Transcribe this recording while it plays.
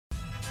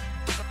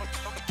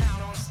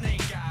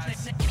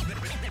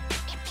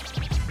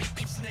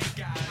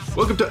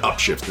Welcome to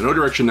Upshift, the No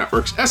Direction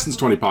Network's Essence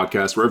 20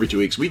 podcast, where every 2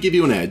 weeks we give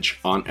you an edge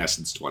on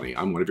Essence 20.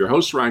 I'm one of your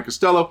hosts, Ryan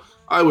Costello.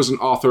 I was an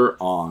author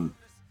on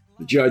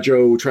the G.I.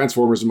 Joe,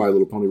 Transformers, and My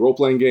Little Pony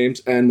role-playing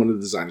games, and one of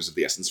the designers of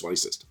the Essence 20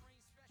 system.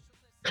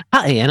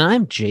 Hi, and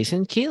I'm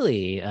Jason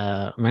Keeley,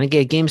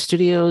 Renegade Game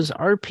Studios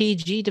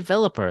RPG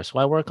developer. So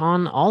I work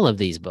on all of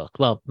these books.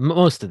 Well,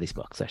 most of these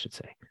books, I should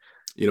say.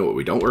 You know what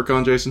we don't work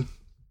on, Jason?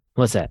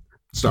 What's that?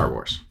 Star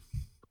Wars.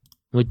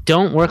 We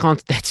don't work on.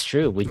 That's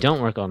true. We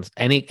don't work on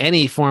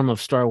any form of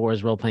Star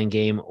Wars role-playing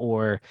game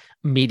or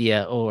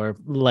media or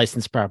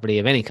licensed property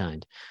of any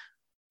kind.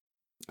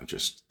 I'm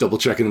just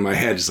double-checking in my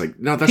head. It's like,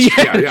 no, that's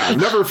yeah.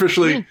 I've never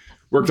officially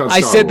worked on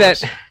Star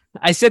Wars.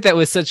 I said that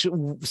with such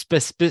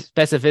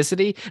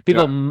specificity.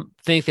 People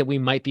think that we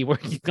might be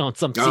working on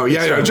some. Oh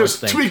yeah.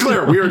 Just to be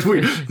clear,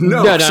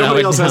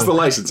 somebody else has the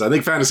license. I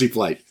think Fantasy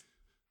Flight.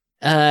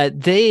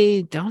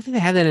 They don't think they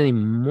have that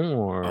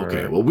anymore.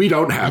 Okay, well, we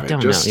don't have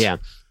it.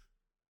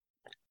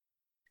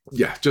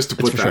 Yeah, just to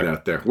put that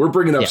out there. We're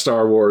bringing up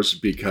Star Wars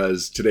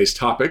because today's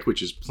topic,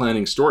 which is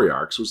planning story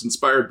arcs, was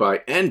inspired by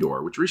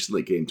Andor, which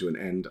recently came to an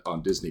end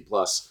on Disney+.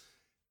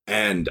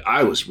 And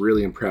I was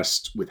really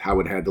impressed with how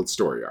it handled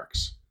story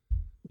arcs.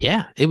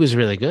 Yeah, it was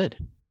really good.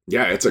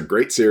 Yeah, it's a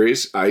great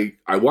series. I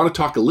want to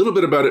talk a little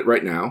bit about it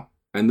right now,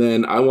 and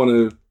then I want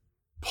to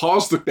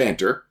pause the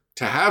banter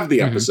to have the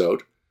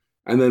episode,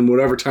 and then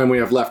whatever time we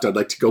have left, I'd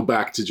like to go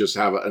back to just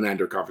have an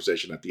Andor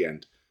conversation at the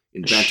end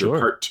in banter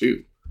part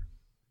 2.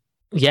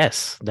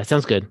 Yes, that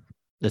sounds good.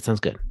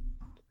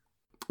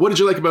 What did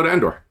you like about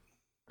Andor?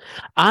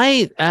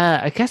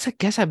 I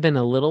guess I've been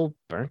a little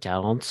burnt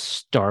out on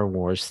Star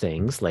Wars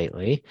things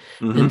lately,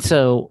 and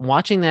so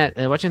watching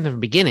from the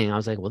beginning, I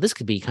was like, well, this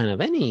could be kind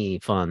of any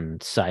fun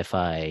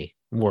sci-fi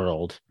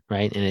world,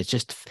 right? And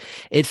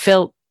it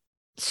felt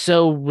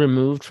so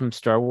removed from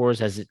Star Wars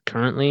as it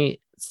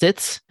currently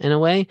sits in a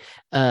way,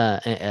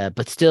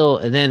 but still,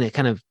 and then it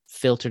kind of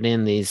filtered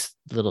in these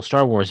little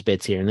Star Wars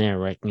bits here and there,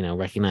 right? You know,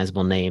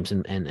 recognizable names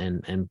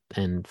and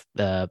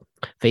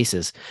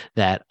faces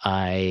that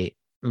I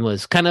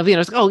was kind of,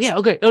 it's like, oh yeah,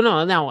 okay, oh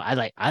no, now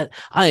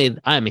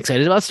I'm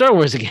excited about Star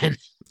Wars again.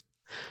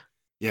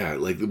 Yeah,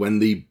 like when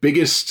the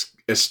biggest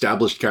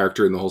established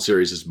character in the whole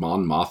series is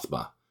Mon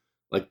Mothma.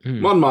 Like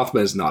Mon Mothma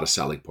is not a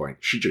selling point.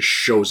 She just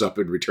shows up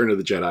in Return of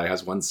the Jedi,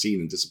 has one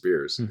scene and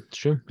disappears. It's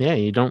true. Yeah,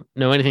 you don't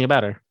know anything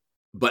about her.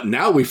 But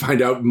now we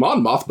find out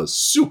Mon Mothma's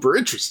super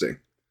interesting.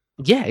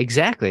 Yeah,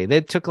 exactly.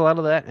 They took a lot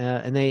of that,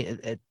 and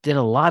they did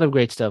a lot of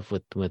great stuff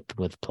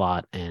with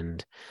plot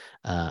and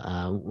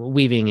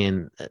weaving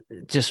in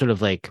just sort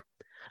of like,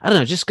 I don't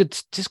know, just good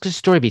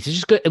story beats. It's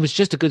just good. It was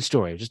just a good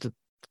story, just a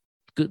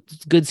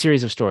good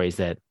series of stories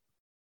that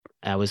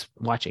I was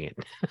watching it.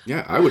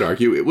 Yeah, I would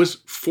argue it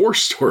was 4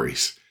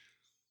 stories.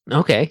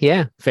 Okay,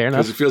 yeah, fair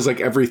enough. Because it feels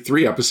like every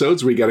 3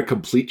 episodes we get a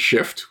complete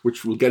shift,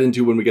 which we'll get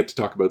into when we get to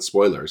talk about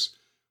spoilers.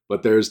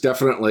 But there's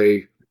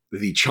definitely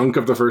the chunk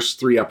of the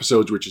first 3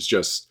 episodes, which is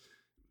just,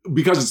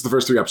 because it's the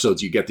first 3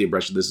 episodes, you get the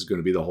impression this is going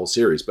to be the whole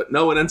series. But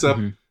no, it ends up,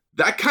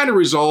 that kind of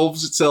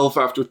resolves itself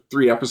after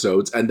 3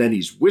 episodes, and then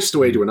he's whisked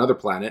away to another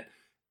planet,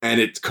 and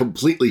it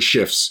completely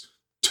shifts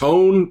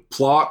tone,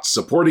 plot,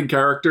 supporting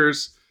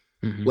characters.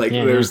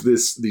 There's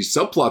these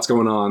subplots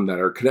going on that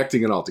are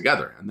connecting it all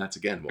together. And that's,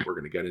 again, what we're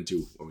going to get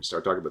into when we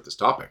start talking about this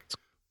topic.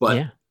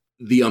 But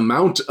the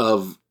amount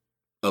of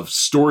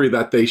story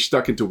that they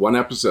stuck into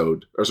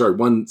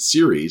one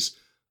series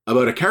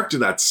about a character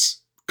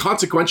that's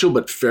consequential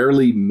but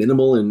fairly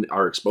minimal in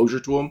our exposure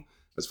to him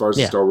as far as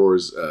the Star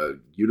Wars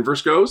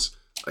universe goes.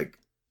 Like,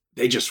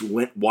 they just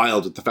went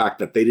wild with the fact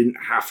that they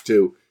didn't have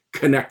to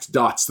connect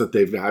dots that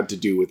they've had to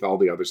do with all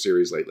the other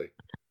series lately.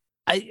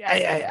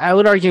 I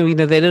would argue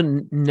they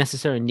don't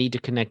necessarily need to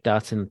connect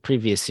dots in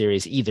previous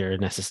series either.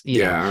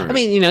 Yeah, I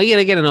mean, you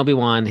gotta get an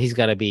Obi-Wan. He's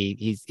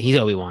he's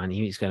Obi-Wan.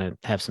 He's gonna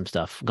have some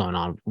stuff going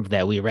on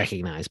that we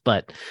recognize,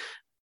 but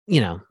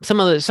some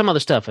other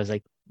stuff is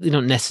like, you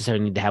don't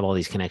necessarily need to have all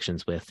these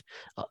connections with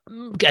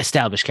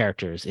established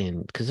characters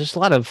because there's a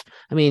lot of,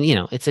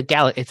 it's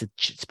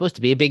supposed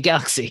to be a big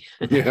galaxy.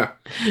 Yeah.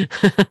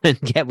 And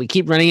yet we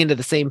keep running into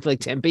the same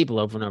 10 people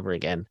over and over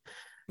again.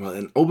 Well,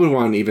 and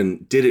Obi-Wan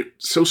even did it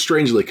so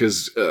strangely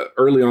because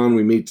early on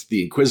we meet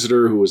the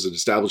Inquisitor, who was an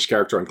established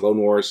character on Clone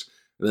Wars,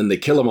 and then they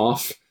kill him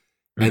off.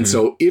 And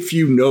so if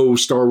you know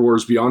Star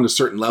Wars beyond a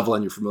certain level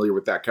and you're familiar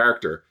with that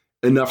character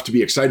enough to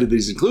be excited that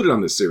he's included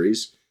on this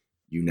series,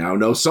 you now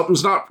know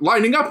something's not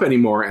lining up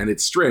anymore, and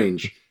it's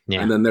strange.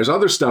 Yeah. And then there's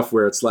other stuff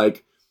where it's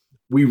like,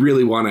 we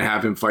really want to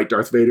have him fight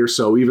Darth Vader,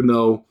 so even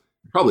though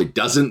it probably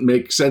doesn't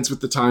make sense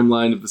with the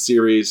timeline of the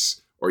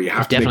series, or you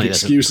have to make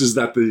excuses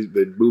that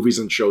the movies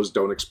and shows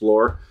don't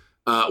explore,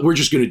 we're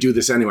just going to do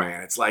this anyway.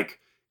 And it's like,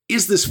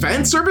 is this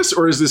fan service,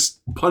 or is this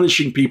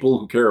punishing people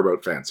who care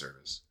about fan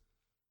service?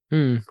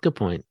 Good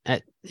point.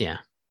 Yeah.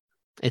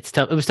 It's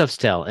tough. It was tough to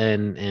tell,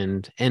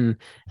 and in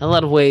a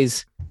lot of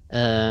ways,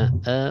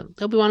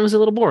 Obi-Wan was a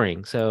little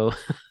boring. So,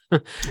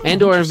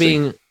 Andor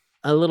being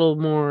a little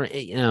more,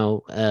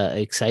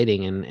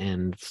 exciting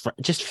and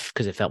just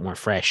because it felt more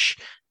fresh.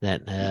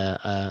 That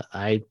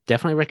I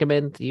definitely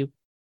recommend you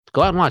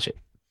go out and watch it.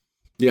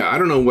 Yeah, I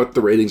don't know what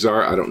the ratings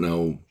are. I don't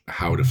know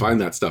how to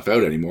find that stuff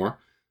out anymore.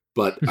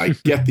 But I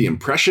get the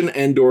impression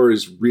Andor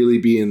is really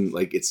being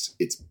like it's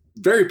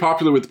very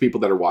popular with the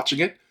people that are watching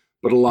it,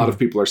 but a lot of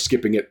people are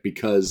skipping it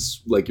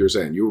because, like you're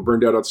saying, you were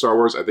burned out on Star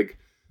Wars. I think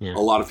a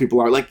lot of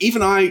people are. Like,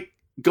 even I,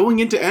 going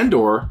into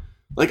Andor,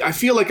 like, I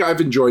feel like I've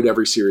enjoyed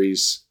every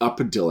series up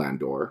until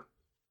Andor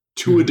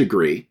to a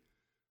degree.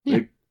 Yeah.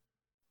 Like,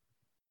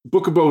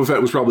 Book of Boba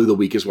Fett was probably the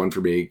weakest one for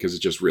me because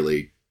it just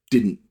really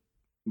didn't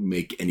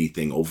make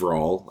anything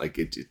overall. Like,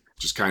 it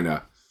just kind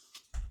of,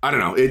 I don't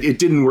know. It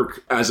didn't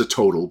work as a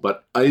total,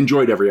 but I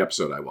enjoyed every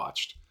episode I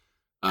watched.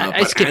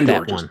 I skipped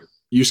Andor, that one.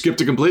 You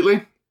skipped it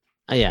completely?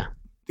 Yeah.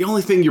 The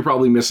only thing you're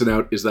probably missing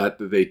out is that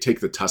they take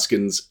the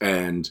Tuskens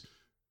and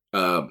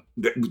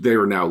they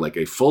are now like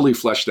a fully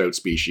fleshed out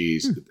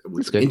species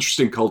with an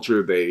interesting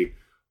culture. They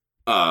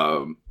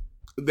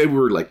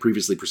were like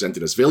previously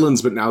presented as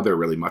villains, but now they're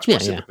really much more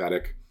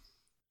sympathetic,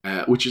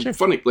 which is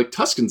funny. Like,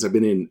 Tuskens have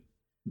been in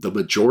the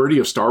majority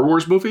of Star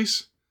Wars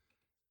movies,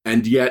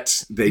 and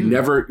yet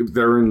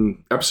they're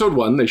in episode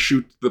 1, they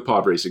shoot the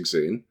pod racing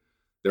scene.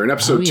 They're in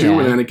episode 2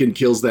 when Anakin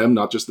kills them,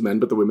 not just the men,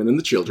 but the women and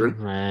the children.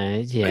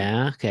 Right,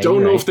 yeah. Okay.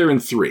 Don't know if they're in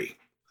 3.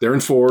 They're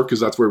in 4 because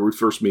that's where we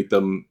first meet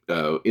them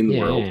in the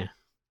world. Yeah.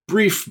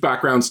 Brief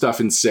background stuff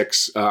in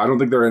 6. I don't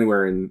think they're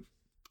anywhere in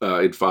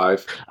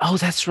 5. Oh,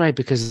 that's right,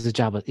 because of the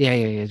Jabba. Yeah.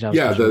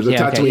 Jabba the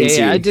Tatooine scene.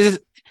 Yeah. It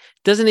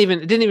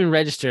didn't even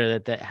register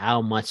that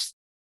how much.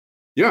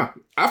 Yeah.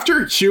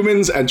 After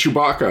humans and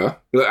Chewbacca,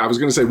 I was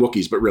going to say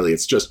Wookiees, but really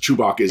it's just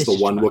Chewbacca is the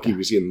one Wookiee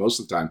we see in most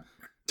of the time.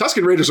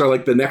 Tusken Raiders are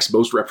like the next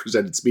most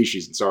represented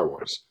species in Star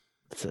Wars.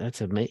 That's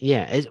amazing.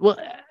 Yeah.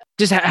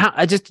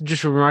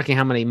 Just remarking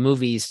how many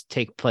movies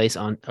take place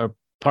on, or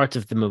parts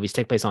of the movies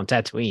take place on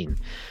Tatooine.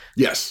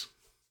 Yes.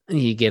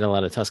 You get a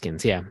lot of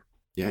Tuskens. Yeah.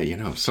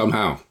 Yeah.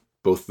 Somehow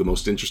both the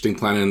most interesting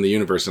planet in the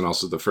universe and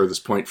also the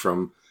furthest point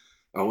from,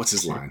 what's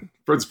his line?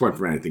 Furthest point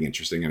from anything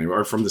interesting anyway,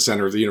 or from the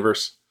center of the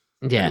universe.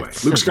 Yeah. Anyway,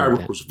 Luke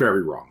Skywalker was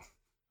very wrong.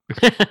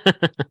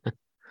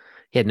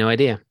 He had no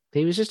idea.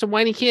 He was just a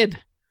whiny kid.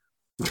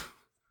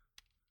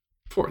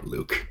 Poor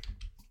Luke.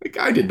 Like,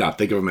 I did not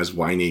think of him as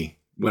whiny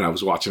when I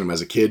was watching him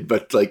as a kid,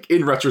 but like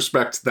in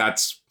retrospect,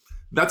 that's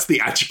the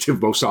adjective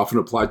most often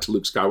applied to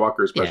Luke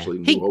Skywalker, especially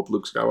New Hope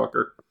Luke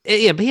Skywalker.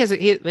 Yeah, but he has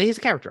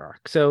a character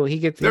arc, so he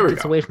gets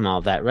away from all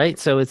of that, right?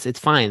 So it's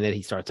fine that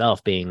he starts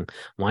off being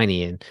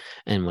whiny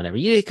and whatever.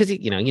 Because he's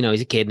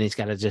a kid and he's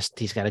got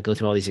to go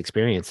through all these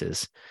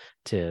experiences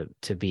to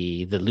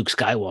be the Luke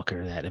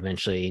Skywalker that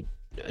eventually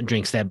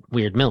drinks that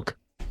weird milk.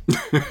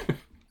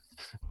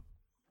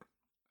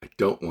 I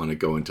don't want to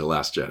go into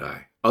Last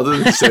Jedi, other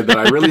than to say that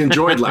I really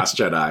enjoyed Last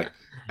Jedi.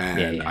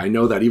 And I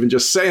know that even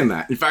just saying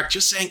that, in fact,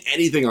 just saying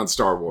anything on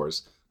Star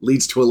Wars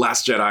leads to a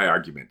Last Jedi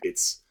argument.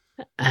 It's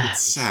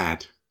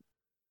sad.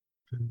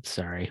 I'm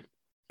sorry.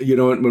 You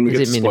know what? When we get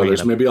to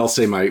spoilers, maybe I'll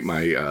say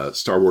my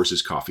Star Wars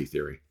is coffee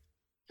theory.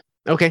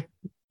 Okay.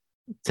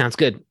 Sounds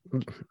good.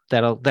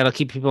 That'll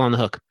keep people on the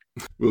hook.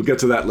 We'll get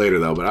to that later,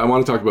 though. But I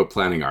want to talk about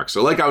planning arcs.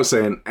 So like I was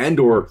saying,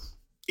 Andor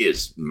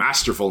is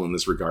masterful in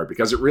this regard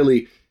because it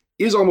really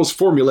is almost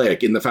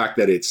formulaic in the fact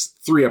that it's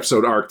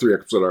 3-episode arc,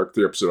 3-episode arc,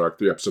 3-episode arc,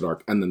 3-episode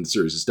arc, and then the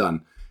series is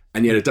done.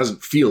 And yet it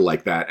doesn't feel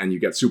like that, and you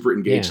get super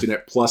engaged in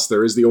it. Plus,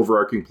 there is the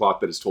overarching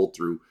plot that is told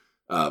through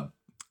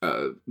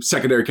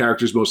secondary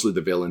characters, mostly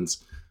the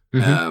villains.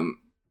 Mm-hmm.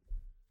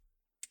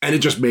 And it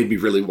just made me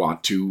really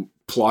want to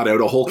plot out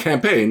a whole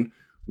campaign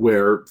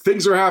where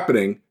things are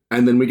happening,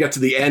 and then we get to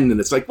the end, and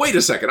it's like, wait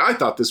a second, I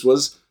thought this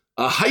was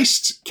a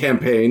heist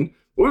campaign.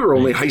 We were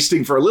only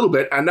heisting for a little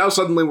bit, and now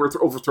suddenly we're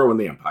overthrowing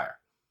the Empire.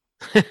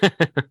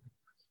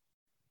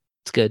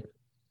 It's good.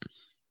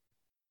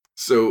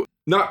 So,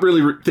 not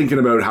really thinking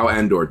about how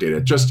Andor did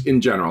it, just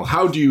in general,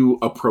 how do you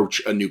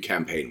approach a new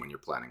campaign when you're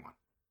planning one?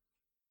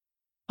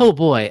 Oh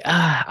boy,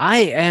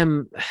 I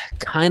am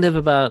kind of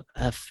about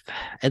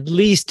at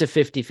least a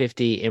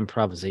 50-50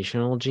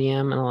 improvisational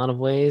GM in a lot of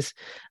ways,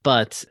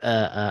 but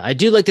I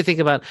do like to think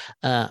about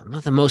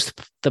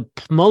the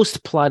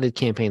most plotted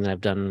campaign that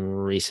I've done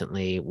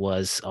recently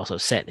was also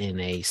set in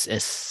a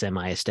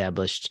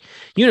semi-established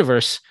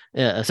universe,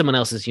 someone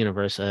else's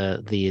universe,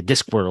 the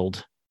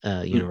Discworld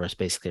universe,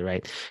 basically,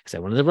 right? Because I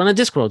wanted to run a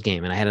Discworld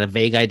game, and I had a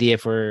vague idea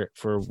for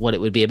what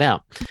it would be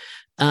about.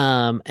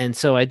 And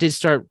so I just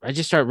start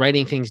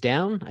writing things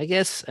down, I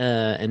guess,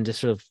 and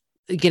just sort of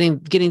getting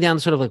down to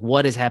sort of like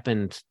what has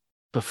happened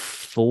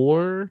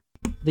before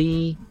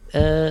the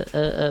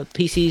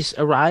PCs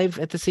arrive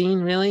at the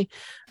scene, really,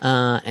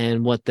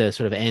 and what the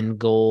sort of end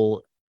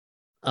goal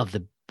of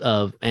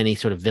any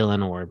sort of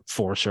villain or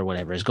force or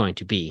whatever is going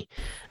to be,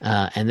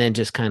 and then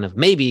just kind of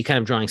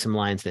drawing some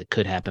lines that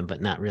could happen, but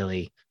not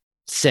really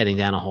setting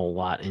down a whole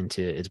lot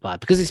into its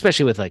plot, because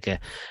especially with like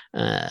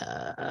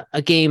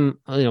a game,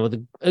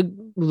 the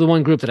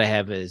one group that I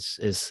have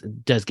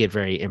does get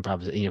very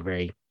improvisation,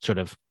 very sort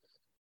of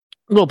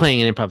role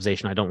playing and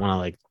improvisation. I don't want to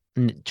like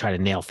try to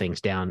nail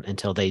things down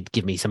until they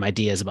give me some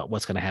ideas about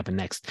what's going to happen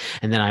next,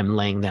 and then I'm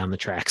laying down the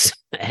tracks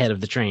ahead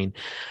of the train.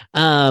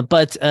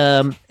 But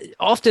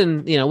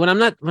often, when I'm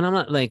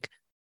not like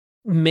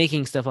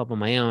making stuff up on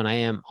my own, I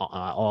am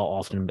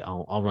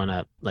I'll run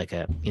a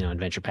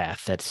adventure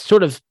path that's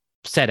sort of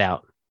set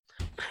out.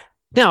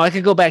 Now I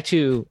could go back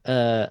to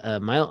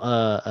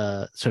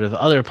my sort of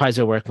other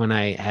Paizo work when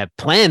I have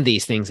planned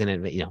these things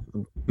and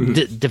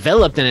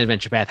developed an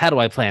adventure path. How do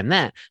I plan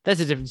that? That's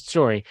a different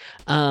story.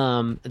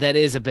 That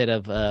is a bit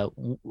of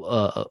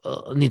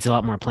needs a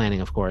lot more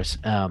planning, of course.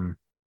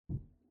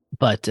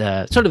 But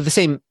sort of the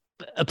same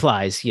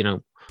applies.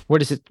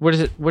 What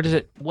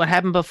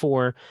happened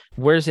before?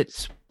 Where is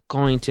it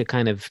going to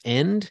kind of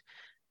end?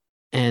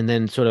 And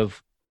then sort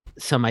of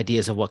some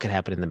ideas of what could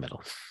happen in the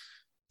middle.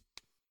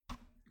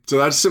 So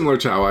that's similar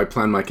to how I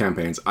plan my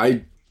campaigns.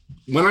 When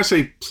I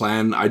say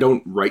plan, I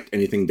don't write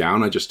anything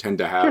down. I just tend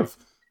to have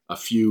a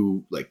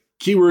few like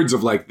keywords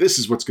of like, this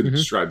is what's going to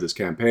describe this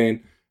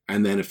campaign.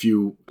 And then a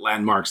few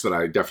landmarks that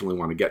I definitely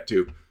want to get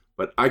to.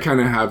 But I kind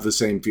of have the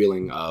same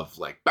feeling of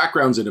like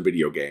backgrounds in a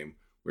video game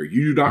where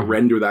you do not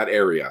render that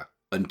area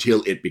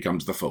until it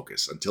becomes the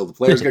focus, until the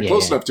players get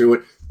close enough to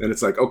it. Then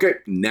it's like, okay,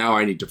 now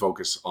I need to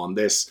focus on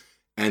this,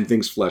 and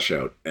things flesh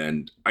out.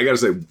 And I got to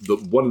say,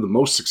 one of the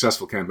most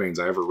successful campaigns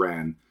I ever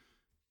ran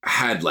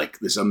had like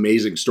this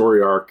amazing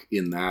story arc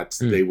in that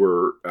they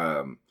were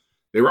on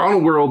a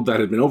world that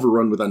had been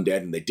overrun with undead,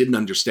 and they didn't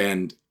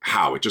understand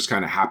how. It just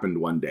kind of happened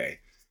one day.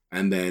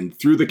 And then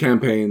through the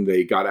campaign,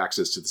 they got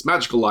access to this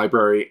magical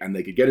library, and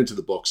they could get into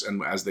the books.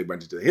 And as they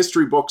went into the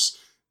history books,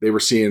 they were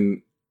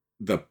seeing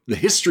the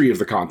history of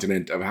the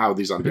continent, of how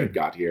these undead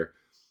got here.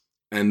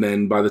 And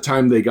then by the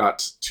time they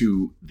got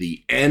to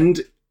the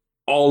end,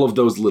 all of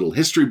those little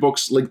history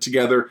books linked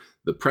together,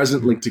 the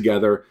present linked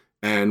together.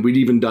 And we'd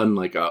even done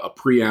like a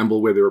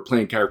preamble where they were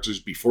playing characters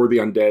before the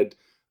undead.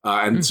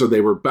 So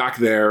they were back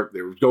there.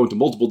 They were going to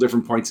multiple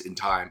different points in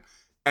time.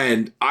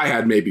 And I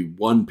had maybe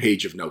 1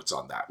 page of notes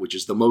on that, which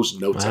is the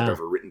most notes I've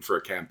ever written for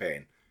a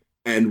campaign.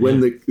 And when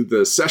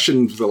the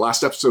session, the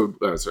last episode,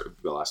 the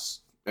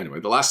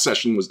last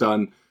session was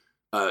done,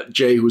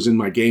 Jay, who was in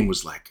my game,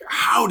 was like,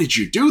 how did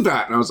you do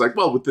that? And I was like,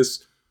 well, with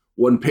this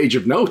 1 page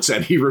of notes.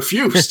 And he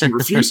refused. He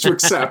refused to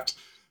accept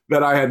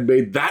that I had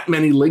made that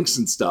many links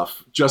and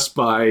stuff just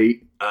by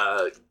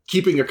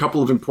keeping a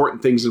couple of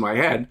important things in my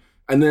head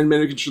and then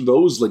making sure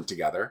those linked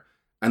together.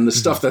 And the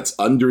stuff that's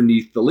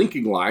underneath the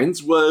linking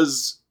lines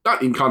was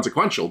not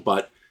inconsequential,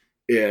 but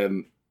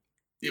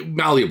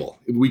malleable.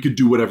 We could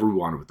do whatever we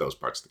wanted with those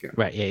parts of the game.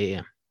 Right.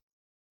 Yeah.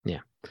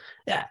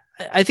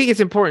 I think it's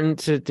important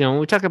to, when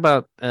we talk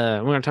about, we're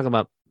going to talk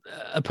about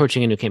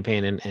approaching a new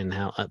campaign and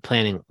how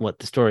planning what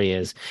the story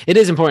is. It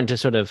is important to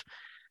sort of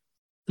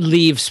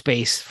leave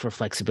space for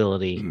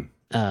flexibility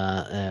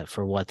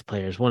for what the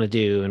players want to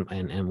do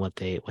and what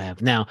they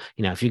have. Now,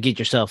 if you get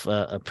yourself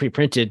a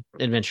pre-printed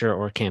adventure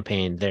or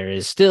campaign, there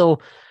is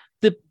still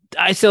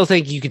I still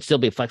think you can still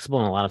be flexible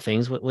in a lot of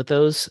things with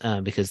those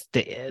because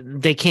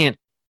they can't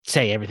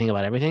say everything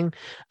about everything.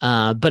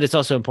 But it's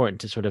also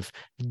important to sort of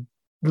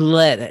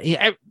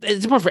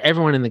it's important for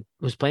everyone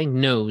who's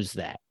playing knows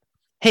that,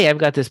 hey, I've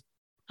got this.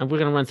 We're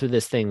going to run through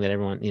this thing that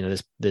everyone,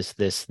 this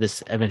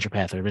adventure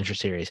path or adventure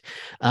series.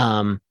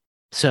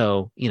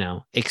 So,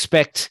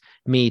 expect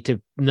me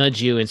to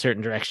nudge you in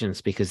certain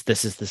directions because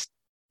this is this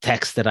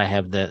text that I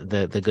have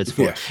the goods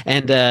for. Yeah.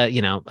 And,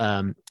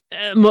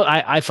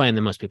 I find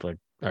that most people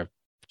are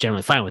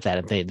generally fine with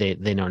that if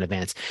they know in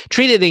advance.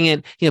 Treating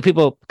it,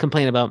 people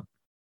complain about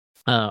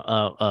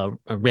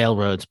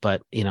railroads,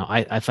 but,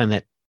 I find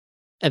that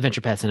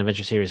adventure paths and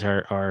adventure series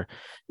are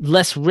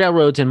less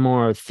railroads and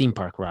more theme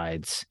park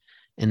rides.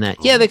 In that,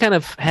 they kind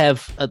of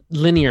have a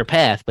linear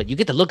path, but you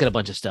get to look at a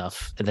bunch of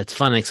stuff that's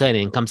fun and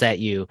exciting and comes at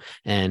you,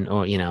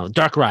 or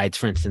dark rides,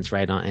 for instance,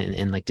 right on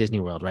in like Disney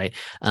World, right?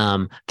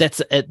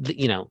 That's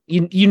you're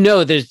going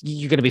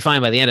to be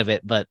fine by the end of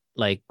it, but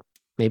like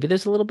maybe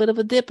there's a little bit of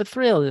a dip, a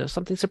thrill,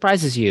 something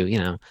surprises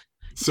you.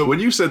 So when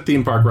you said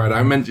theme park ride, I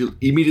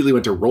immediately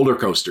went to roller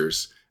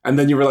coasters. And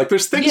then you were like,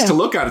 there's things to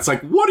look at. It's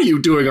like, what are you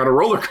doing on a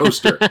roller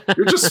coaster?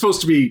 You're just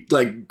supposed to be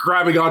like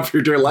grabbing on for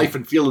your dear life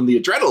and feeling the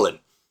adrenaline.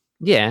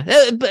 Yeah,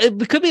 but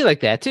it could be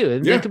like that too.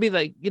 And it could be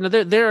like,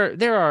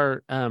 there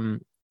are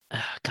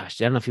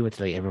gosh, I don't know if you went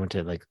to everyone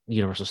to like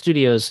Universal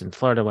Studios in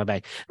Florida a while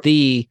back.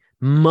 The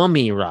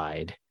Mummy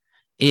ride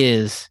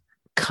is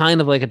kind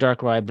of like a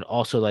dark ride, but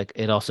also like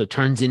it also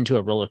turns into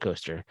a roller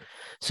coaster.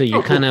 So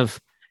you're kind of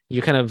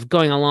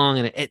going along,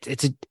 and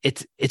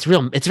it's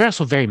real. It's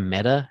also very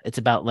meta. It's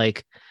about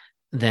like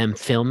them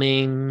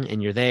filming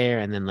and you're there,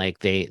 and then like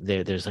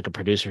there's like a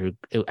producer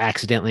who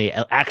accidentally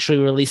actually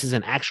releases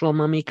an actual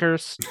mummy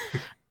curse,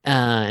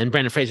 and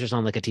Brendan Fraser's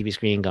on like a TV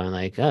screen going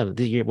like, oh,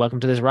 you're welcome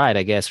to this ride,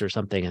 I guess, or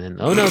something, and then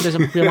oh no, there's a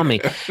real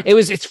mummy.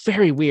 It's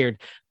very weird.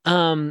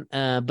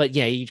 But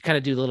yeah, you kind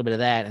of do a little bit of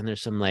that, and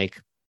there's some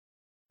like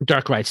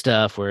dark ride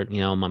stuff where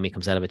a mummy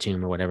comes out of a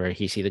tomb or whatever,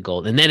 you see the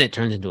gold, and then it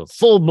turns into a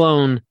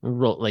full-blown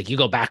like you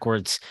go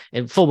backwards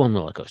and full-blown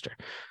roller coaster.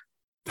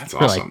 That's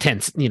for awesome. like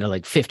 10,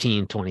 like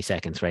 15, 20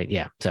 seconds, right?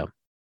 Yeah. So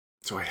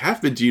I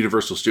have been to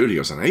Universal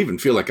Studios, and I even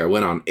feel like I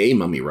went on a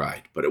Mummy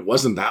ride, but it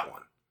wasn't that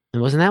one. It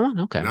wasn't that one?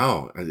 Okay.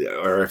 No,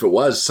 or if it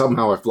was,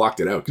 somehow I've blocked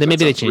it out. Then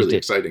maybe they changed really it.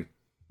 Exciting.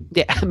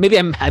 Yeah, maybe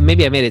I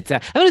made it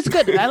sound. I mean, it's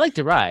good. I like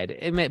the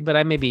ride, but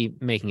I may be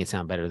making it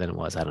sound better than it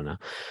was. I don't know.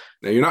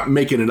 Now you're not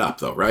making it up,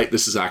 though, right?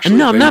 This is actually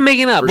no, I'm not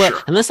making it up. Well,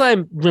 sure. Unless I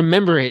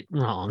remember it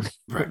wrong.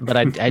 Right. But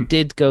I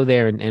did go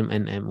there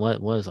and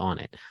what was on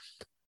it.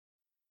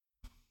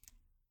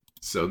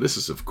 So this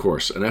is, of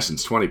course, an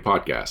Essence 20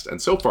 podcast.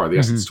 And so far, the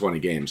Essence 20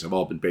 games have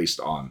all been based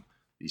on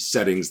these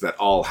settings that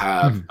all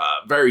have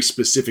very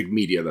specific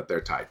media that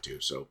they're tied to.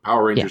 So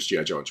Power Rangers,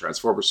 G.I. Joe, and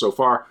Transformers so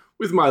far,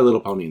 with My Little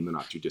Pony in the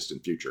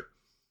not-too-distant future.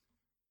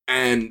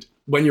 And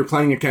when you're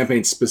planning a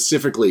campaign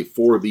specifically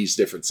for these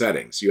different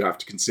settings, you have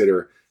to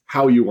consider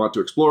how you want to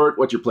explore it,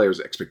 what your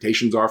players'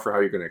 expectations are for how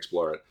you're going to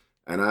explore it.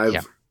 And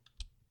I've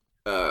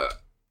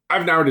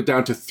narrowed it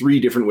down to 3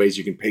 different ways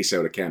you can pace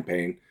out a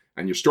campaign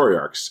and your story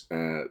arcs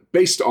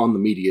based on the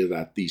media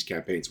that these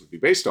campaigns would be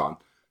based on.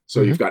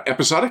 So you've got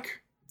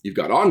episodic, you've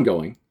got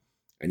ongoing,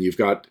 and you've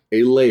got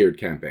a layered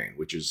campaign,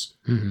 which is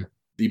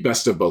the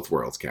best of both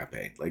worlds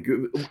campaign. Like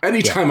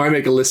anytime I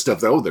make a list of,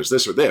 there's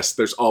this or this,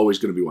 there's always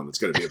going to be one that's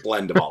going to be a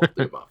blend of all of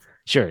the above.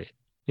 Sure.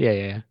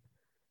 Yeah.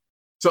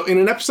 So in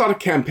an episodic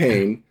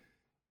campaign,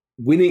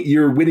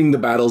 you're winning the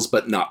battles,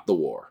 but not the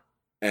war.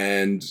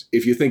 And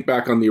if you think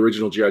back on the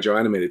original G.I. Joe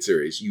animated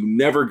series, you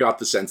never got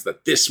the sense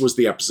that this was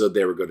the episode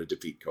they were going to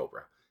defeat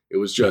Cobra. It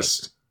was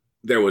just,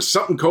 there was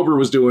something Cobra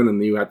was doing,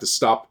 and you had to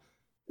stop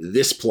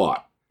this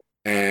plot.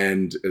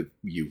 And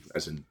you,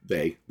 as in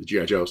they, the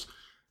G.I. Joes.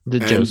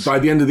 And by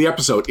the end of the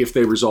episode, if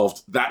they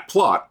resolved that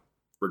plot,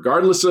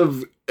 regardless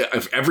of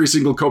if every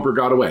single Cobra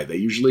got away, they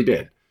usually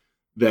did,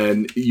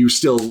 then there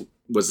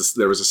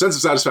was a sense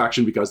of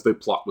satisfaction because the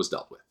plot was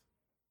dealt with.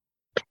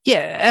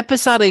 Yeah,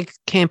 episodic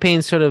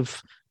campaigns sort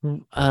of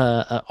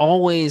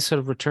always sort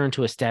of return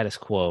to a status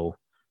quo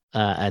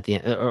at the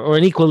end, or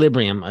an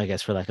equilibrium, I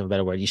guess, for lack of a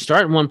better word. You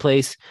start in one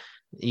place,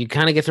 you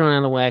kind of get thrown out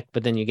of the whack,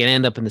 but then you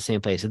end up in the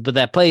same place. But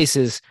that place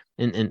is,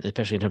 and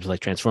especially in terms of like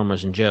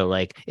Transformers and Joe,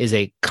 like is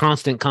a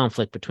constant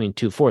conflict between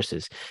 2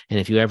 forces. And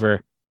if you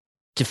ever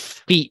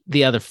defeat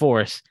the other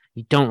force,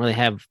 you don't really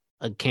have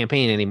a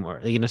campaign anymore.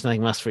 There's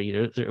nothing less for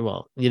you to.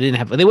 Well, they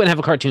wouldn't have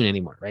a cartoon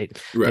anymore, right?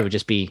 They would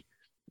just be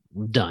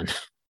done.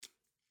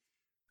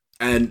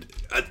 And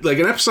like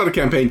an episodic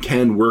campaign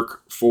can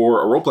work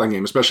for a role-playing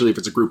game, especially if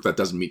it's a group that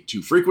doesn't meet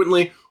too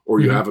frequently, or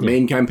you have a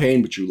main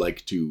campaign, but you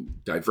like to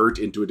divert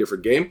into a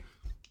different game.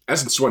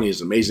 Essence 20 is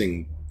an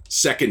amazing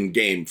second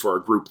game for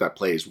a group that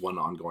plays one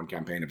ongoing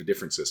campaign of a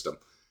different system.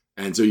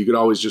 And so you could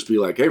always just be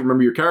like, hey,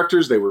 remember your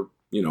characters? They were,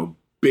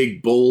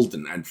 big, bold,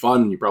 and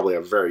fun. You probably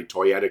have a very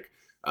toyetic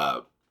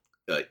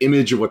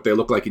image of what they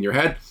look like in your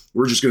head.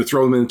 We're just going to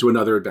throw them into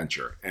another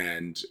adventure.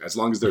 And as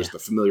long as there's the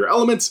familiar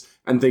elements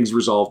and things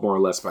resolve more or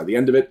less by the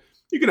end of it,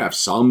 you can have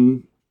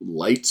some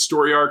light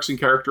story arcs and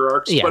character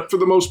arcs. But for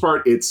the most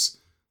part, it's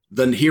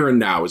the here and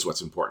now is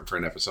what's important for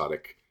an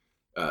episodic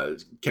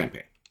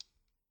campaign.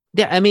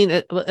 Yeah, I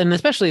mean, and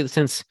especially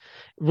since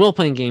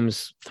role-playing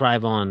games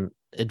thrive on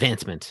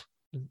advancement,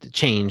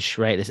 change,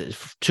 right?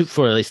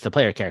 For at least the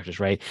player characters,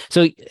 right?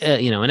 So,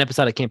 an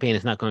episodic campaign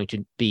is not going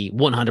to be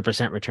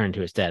 100% return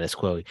to its status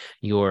quo.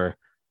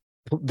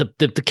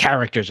 The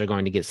characters are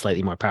going to get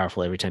slightly more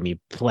powerful every time you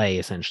play,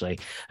 essentially,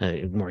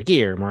 more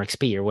gear, more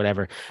XP, or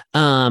whatever.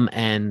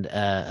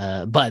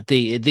 But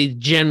the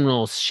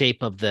general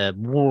shape of the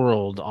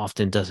world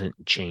often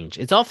doesn't change.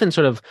 It's often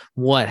sort of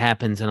what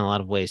happens in a lot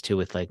of ways too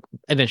with like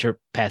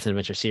past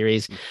adventure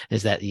series,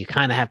 is that you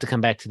kind of have to come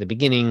back to the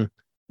beginning.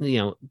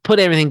 Put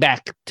everything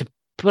back to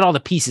put all the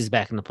pieces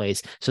back into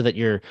place so that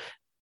your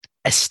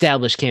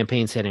established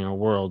campaign setting or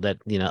world that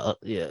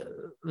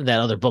that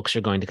other books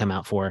are going to come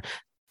out for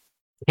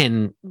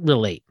can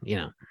relate.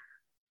 Yeah.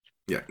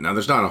 Now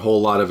there's not a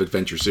whole lot of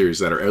adventure series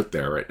that are out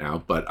there right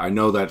now, but I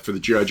know that for the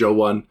G.I. Joe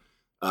one,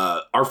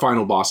 our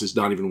final boss is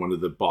not even one of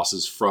the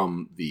bosses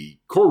from the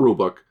core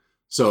rulebook.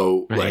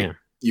 So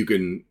you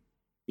can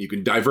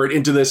divert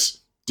into this,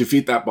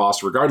 defeat that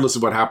boss regardless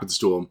of what happens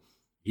to him.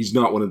 He's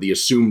not one of the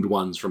assumed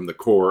ones from the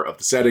core of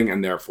the setting,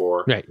 and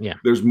therefore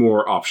there's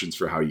more options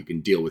for how you can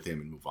deal with him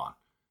and move on.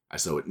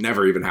 As though it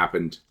never even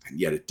happened, and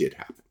yet it did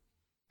happen.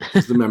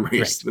 The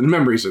memories, the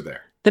memories are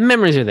there. The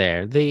memories are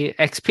there. The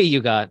XP you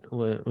got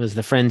was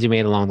the friends you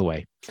made along the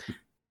way.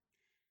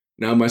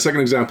 Now, my second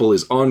example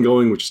is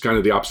ongoing, which is kind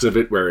of the opposite of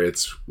it, where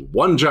it's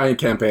one giant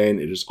campaign.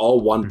 It is all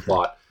one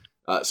plot.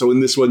 So in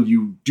this one,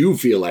 you do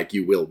feel like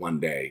you will one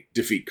day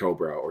defeat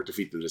Cobra or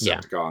defeat the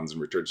Decepticons and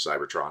return to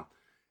Cybertron.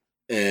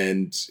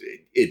 And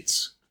it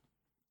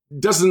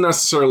doesn't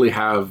necessarily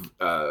have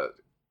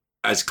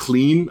as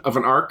clean of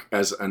an arc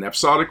as an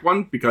episodic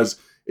one, because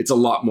it's a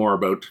lot more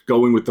about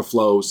going with the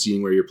flow,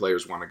 seeing where your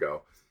players want to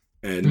go.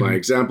 And my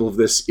example of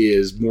this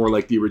is more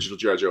like the original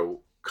G.I. Joe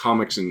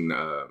comics and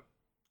the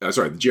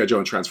G.I. Joe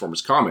and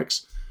Transformers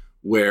comics,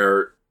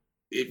 where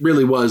it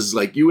really was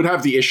like you would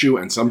have the issue,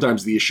 and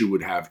sometimes the issue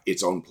would have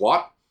its own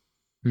plot.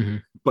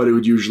 but it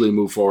would usually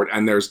move forward.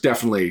 And there's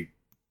definitely,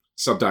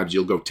 sometimes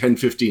you'll go 10,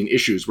 15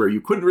 issues where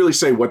you couldn't really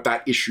say what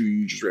that issue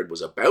you just read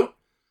was about,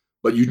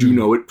 but you do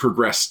know it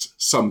progressed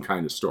some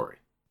kind of story.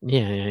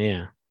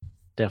 Yeah.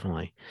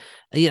 Definitely.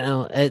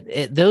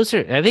 Those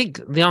are, I think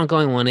the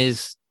ongoing one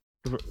is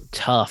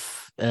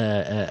tough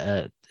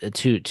to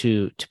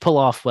pull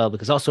off well,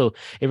 because also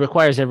it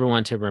requires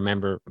everyone to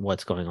remember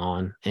what's going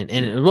on. And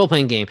a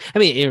role-playing game, I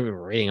mean, you're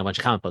reading a bunch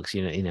of comic books,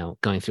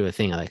 going through a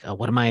thing like, oh,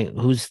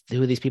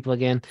 who are these people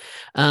again?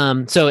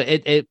 So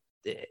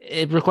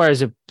it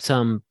requires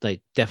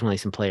definitely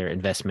some player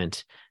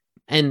investment,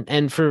 and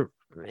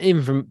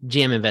even from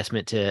GM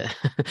investment to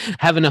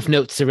have enough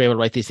notes to be able to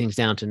write these things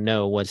down to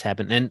know what's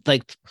happened, and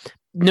like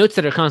notes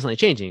that are constantly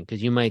changing,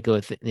 because you might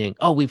go think,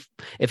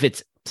 if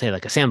it's say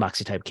like a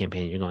sandboxy type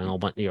campaign, you're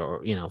going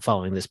you're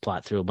following this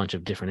plot through a bunch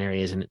of different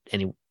areas in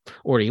any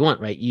order you want,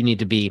 right? You need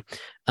to be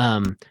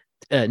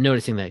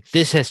noticing that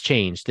this has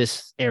changed,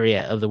 this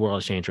area of the world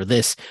has changed, or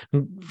this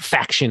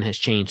faction has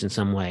changed in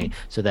some way,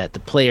 so that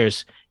the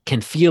players can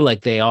feel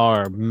like they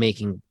are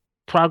making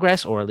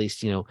progress, or at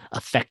least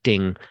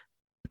affecting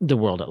the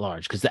world at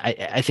large. Because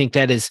I think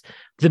that is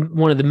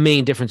one of the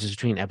main differences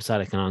between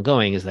episodic and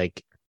ongoing, is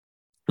like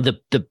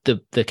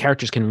the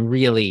characters can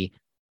really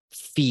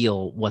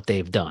feel what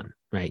they've done,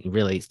 right? You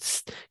really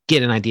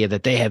get an idea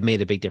that they have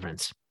made a big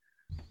difference.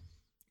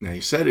 Now, you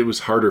said it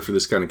was harder for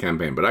this kind of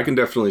campaign, but I can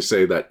definitely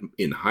say that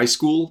in high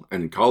school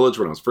and in college,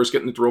 when I was first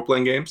getting into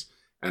role-playing games,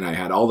 and I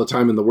had all the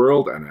time in the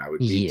world, and I would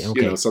meet,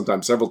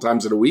 sometimes several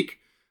times in a week,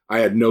 I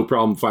had no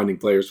problem finding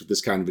players with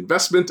this kind of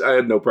investment. I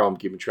had no problem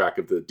keeping track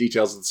of the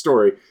details of the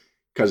story,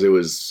 because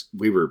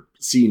we were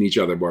seeing each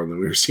other more than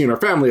we were seeing our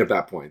family at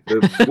that point.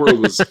 The world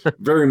was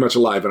very much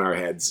alive in our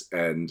heads,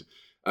 and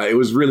it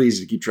was really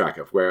easy to keep track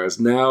of. Whereas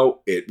now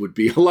it would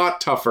be a lot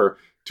tougher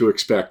to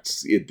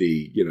expect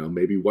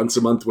maybe once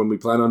a month, when we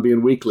plan on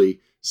being weekly,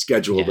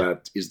 schedule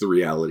that is the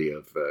reality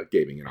of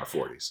gaming in our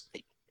 40s.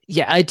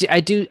 Yeah, I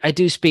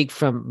do speak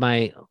from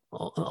my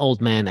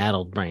old man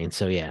adult brain.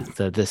 So yeah,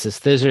 so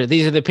these are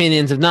the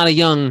opinions of not a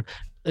young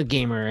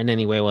gamer in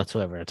any way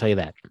whatsoever. I'll tell you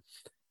that.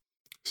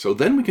 So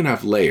then we can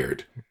have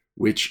Layered,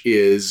 which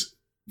is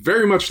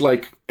very much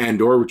like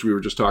Andor, which we were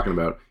just talking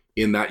about,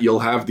 in that you'll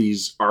have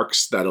these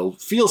arcs that'll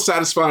feel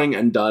satisfying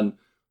and done,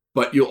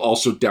 but you'll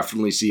also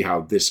definitely see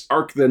how this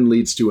arc then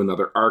leads to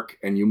another arc,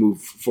 and you move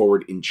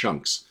forward in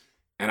chunks.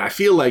 And I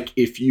feel like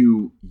if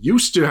you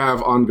used to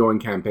have ongoing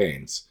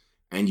campaigns,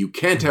 and you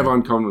can't have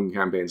ongoing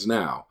campaigns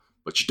now,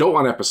 but you don't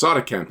want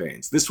episodic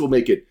campaigns, this will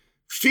make it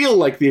feel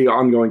like the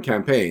ongoing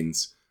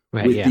campaigns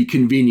with the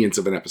convenience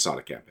of an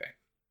episodic campaign.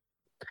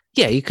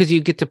 Yeah, because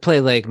you get to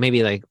play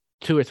maybe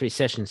 2 or 3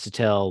 sessions to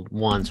tell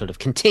one sort of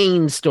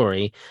contained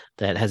story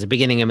that has a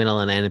beginning, a middle,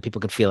 and end, and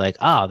people can feel like,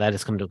 that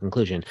has come to a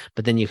conclusion.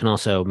 But then you can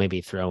also maybe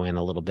throw in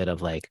a little bit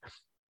of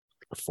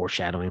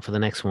foreshadowing for the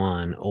next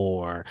one,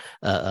 or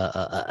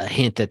a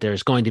hint that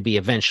there's going to be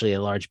eventually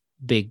a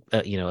big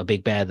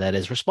bad that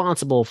is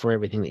responsible for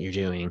everything that you're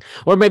doing.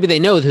 Or maybe they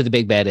know who the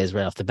big bad is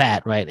right off the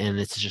bat, right? And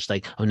it's just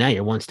like, now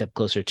you're one step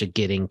closer to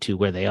getting to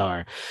where they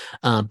are.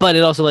 But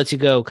it also lets you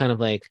go kind of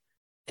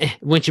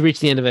once you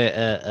reach the end of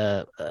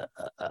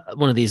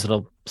one of these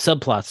little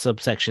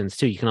subsections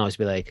too, you can always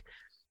be like,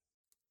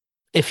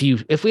 if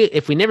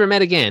we never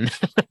met again,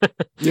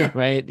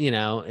 right?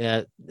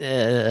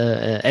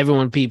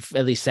 Everyone would be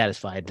at least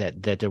satisfied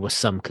that there was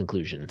some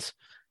conclusions,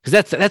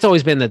 because that's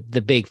always been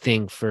the big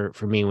thing for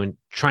me when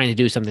trying to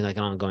do something like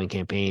an ongoing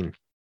campaign,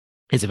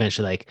 is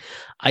eventually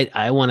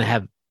I want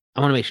to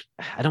make sure,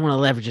 I don't want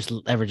to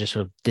ever just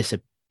sort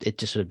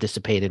of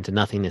dissipate into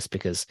nothingness,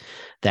 because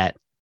that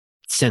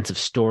sense of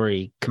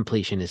story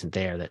completion isn't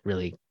there. That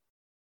really,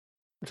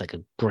 it's like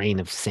a grain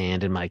of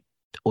sand in my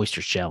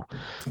oyster shell.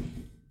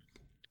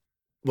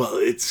 Well,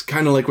 it's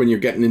kind of like when you're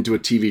getting into a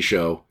TV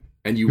show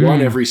and you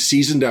want every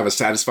season to have a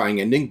satisfying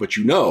ending, but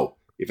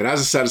if it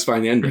has a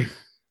satisfying ending,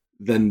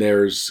 then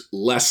there's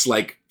less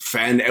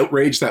fan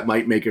outrage that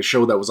might make a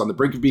show that was on the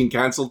brink of being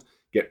canceled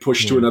get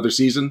pushed to another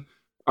season.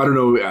 I don't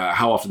know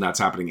how often that's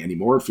happening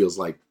anymore. It feels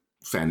like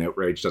fan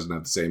outrage doesn't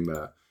have the same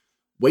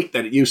weight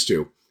that it used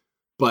to.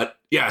 But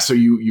yeah, so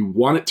you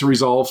want it to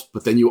resolve,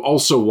 but then you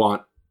also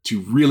want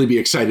to really be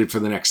excited for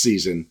the next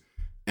season.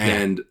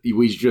 And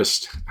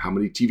how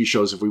many TV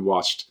shows have we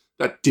watched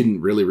that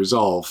didn't really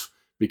resolve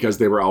because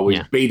they were always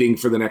baiting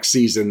for the next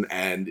season,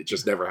 and it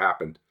just never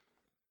happened?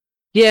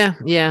 Yeah.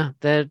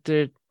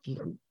 The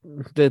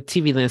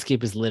TV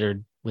landscape is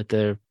littered with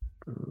the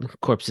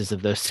corpses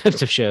of those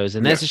types of shows,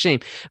 and that's a shame.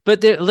 But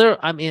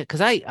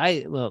because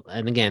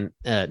and again,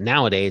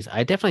 nowadays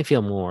I definitely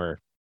feel more.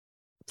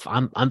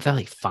 I'm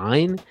fairly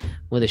fine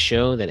with a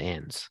show that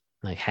ends,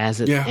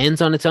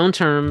 ends on its own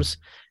terms,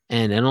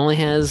 and it only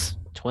has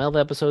 12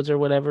 episodes or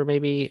whatever,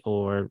 maybe,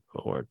 or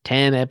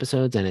 10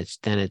 episodes, and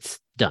it's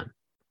done.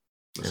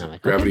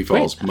 Gravity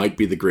Falls might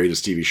be the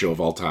greatest TV show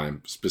of all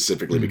time,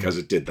 specifically because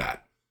it did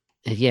that.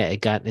 Yeah, it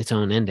got its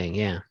own ending.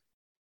 Yeah.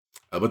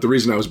 But the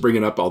reason I was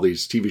bringing up all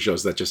these TV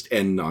shows that just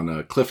end on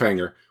a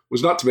cliffhanger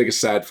was not to make us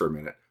sad for a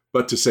minute,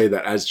 but to say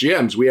that as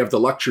GMs, we have the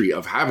luxury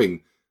of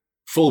having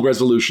full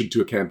resolution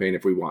to a campaign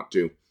if we want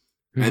to,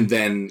 and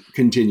then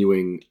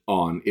continuing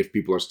on if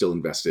people are still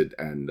invested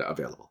and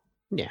available.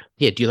 Yeah.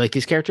 Do you like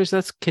these characters?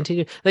 Let's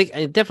continue. Like,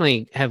 I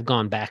definitely have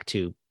gone back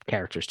to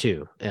characters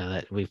too.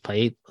 That we've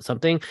played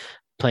something,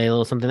 play a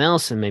little something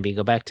else, and maybe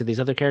go back to these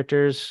other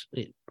characters.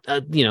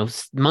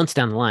 Months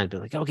down the line,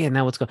 but like, okay,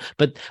 now what's going?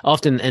 But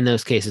often in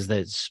those cases,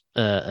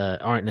 that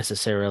aren't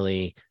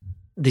necessarily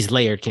these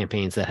layered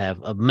campaigns that have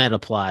a meta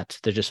plot.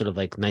 They're just sort of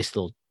like nice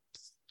little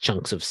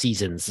chunks of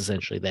seasons,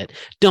 essentially, that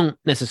don't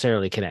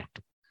necessarily connect.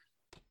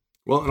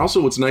 Well, and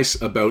also what's nice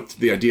about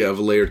the idea of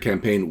a layered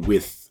campaign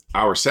with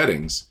our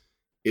settings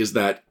is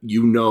that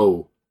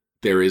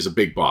there is a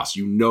big boss.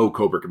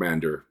 Cobra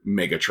Commander,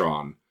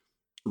 Megatron,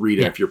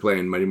 Rita, if you're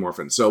playing Mighty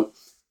Morphin. So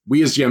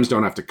we as GMs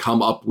don't have to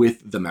come up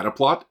with the meta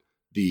plot.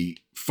 The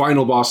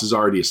final boss is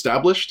already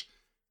established,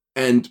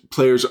 and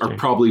players are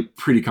probably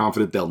pretty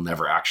confident they'll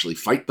never actually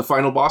fight the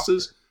final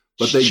bosses,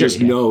 but they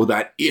just know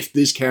that if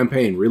this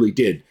campaign really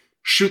did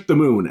shoot the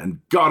moon and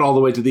got all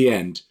the way to the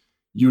end,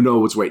 you know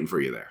what's waiting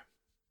for you there.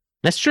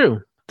 That's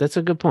true. That's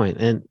a good point.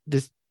 And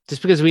this,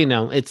 just because we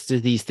know, it's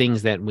these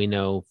things that we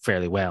know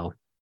fairly well,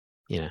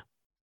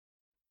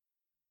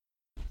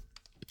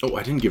 Oh,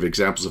 I didn't give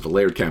examples of a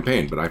layered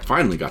campaign, but I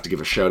finally got to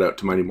give a shout out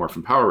to Mighty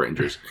Morphin Power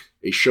Rangers,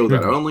 a show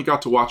that I only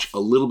got to watch a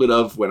little bit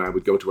of when I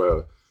would go to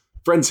a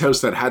friend's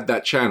house that had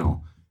that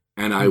channel,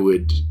 and I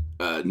would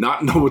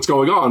not know what's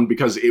going on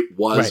because it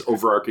was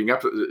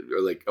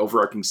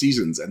overarching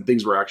seasons and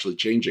things were actually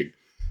changing.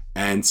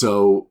 And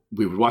so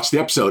we would watch the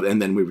episode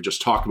and then we would just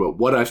talk about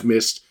what I've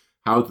missed,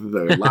 how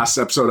the last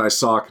episode I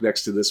saw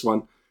connects to this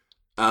one.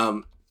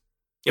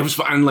 It was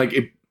fun.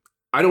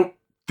 I don't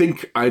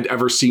think I'd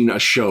ever seen a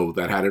show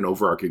that had an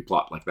overarching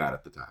plot like that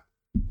at the time.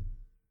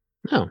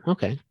 Oh,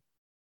 okay.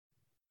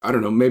 I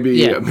don't know.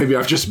 Maybe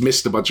I've just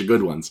missed a bunch of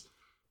good ones.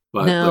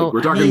 But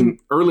we're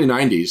talking early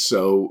 90s,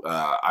 so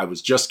I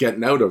was just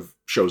getting out of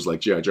shows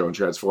like G.I. Joe and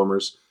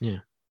Transformers. Yeah.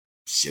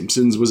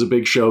 Simpsons was a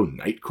big show.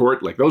 Night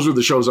Court. Those were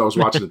the shows I was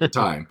watching at the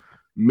time.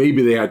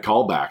 Maybe they had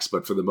callbacks,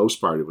 but for the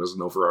most part, it was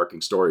an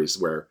overarching stories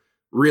where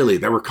really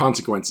there were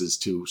consequences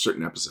to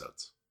certain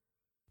episodes.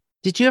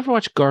 Did you ever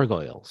watch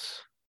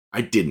Gargoyles?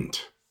 I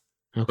didn't.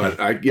 Okay. But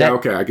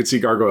I could see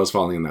Gargoyles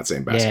falling in that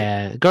same basket.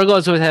 Yeah,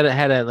 Gargoyles always had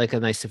a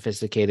nice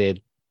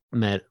sophisticated,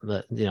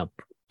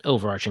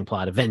 overarching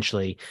plot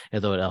eventually,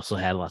 although it also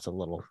had lots of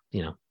little,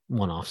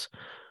 one-offs.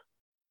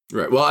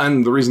 Right. Well,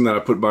 and the reason that I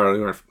put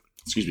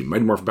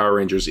Mighty Morphin Power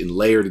Rangers in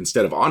layered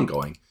instead of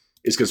ongoing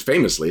is because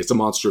famously it's a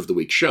Monster of the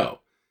Week show.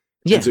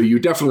 Yeah. And so you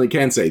definitely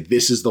can say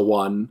this is the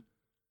one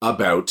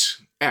about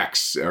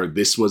X, or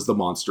this was the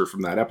monster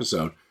from that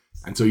episode.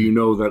 And so you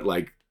know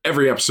that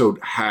every episode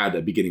had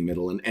a beginning,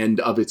 middle, and end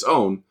of its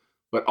own,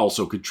 but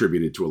also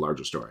contributed to a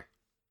larger story.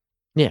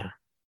 Yeah.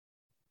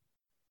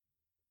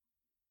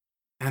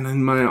 And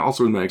in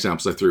my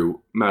examples, I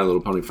threw My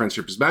Little Pony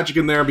Friendship is Magic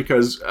in there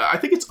because I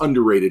think it's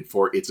underrated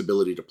for its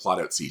ability to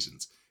plot out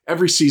seasons.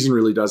 Every season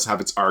really does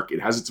have its arc.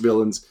 It has its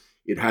villains.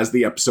 It has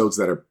the episodes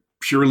that are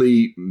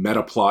purely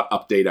meta plot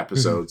update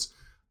episodes.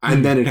 Mm-hmm.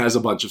 And then it has a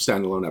bunch of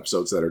standalone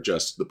episodes that are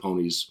just the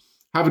ponies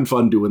having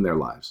fun doing their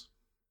lives.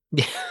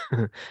 Yeah.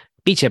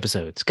 Beach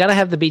episodes. Got to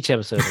have the beach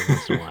episode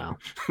once in a while.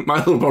 My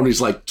Little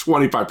Pony's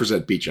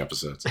 25% beach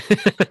episodes.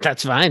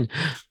 That's fine.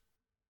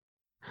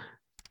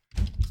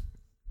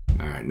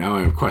 All right, now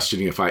I'm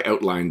questioning if I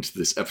outlined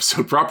this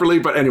episode properly.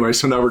 But anyway,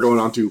 so now we're going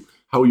on to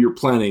how you're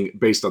planning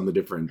based on the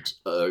different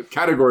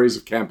categories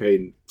of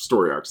campaign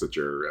story arcs that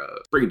you're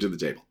bringing to the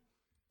table.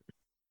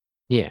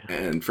 Yeah.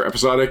 And for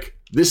episodic,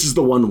 this is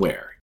the one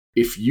where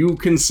if you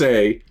can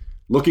say,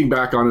 looking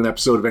back on an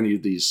episode of any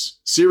of these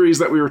series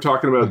that we were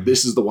talking about,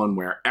 this is the one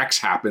where X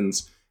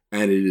happens,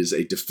 and it is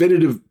a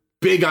definitive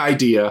big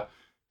idea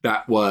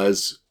that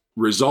was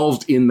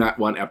resolved in that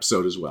one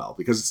episode as well.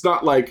 Because it's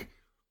not like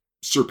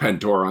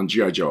Serpentor on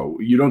G.I. Joe.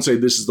 You don't say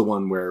this is the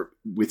one where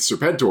with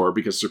Serpentor,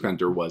 because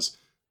Serpentor was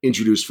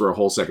introduced for a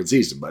whole second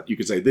season, but you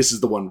could say this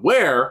is the one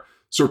where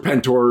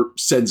Serpentor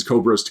sends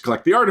Cobras to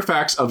collect the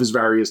artifacts of his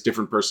various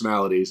different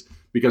personalities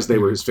because they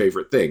were his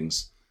favorite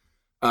things.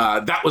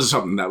 That was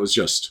something that was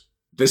just,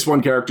 this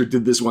one character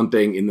did this one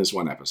thing in this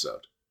one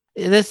episode.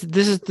 This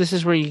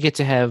is where you get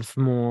to have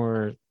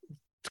more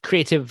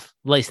creative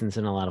license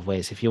in a lot of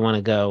ways. If you want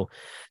to go,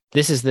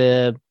 this is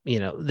the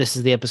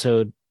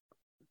episode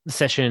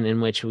session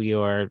in which we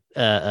are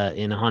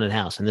in a haunted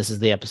house, and this is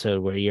the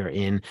episode where you're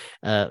in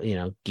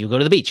you go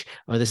to the beach,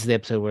 or this is the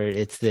episode where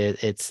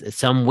it's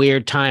some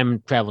weird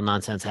time travel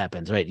nonsense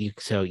happens, right?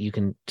 You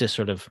can just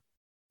sort of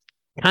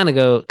kind of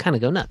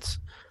go nuts.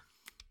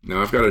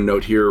 Now I've got a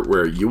note here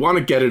where you want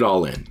to get it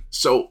all in.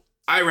 So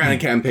I ran a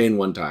campaign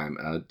one time,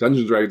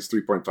 Dungeons & Dragons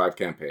 3.5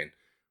 campaign,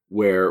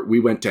 where we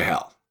went to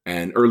hell,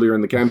 and earlier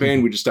in the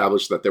campaign we'd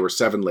established that there were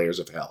 7 layers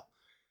of hell.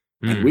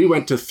 And we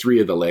went to 3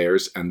 of the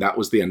layers, and that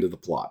was the end of the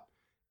plot.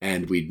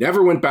 And we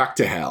never went back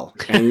to hell.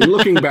 And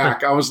looking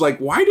back, I was like,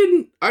 why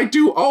didn't I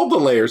do all the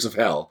layers of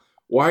hell?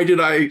 Why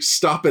did I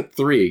stop at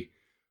 3?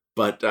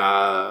 But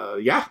I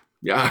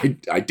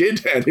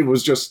did. And it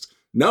was just,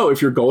 no,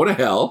 if you're going to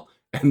hell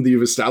and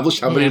you've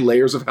established how many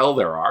layers of hell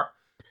there are,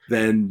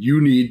 then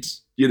you need,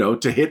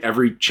 to hit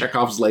every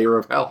Chekhov's layer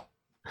of hell.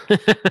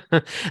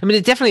 I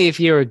mean, definitely if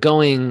you're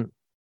going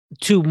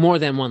to more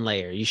than one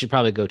layer, you should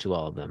probably go to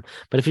all of them.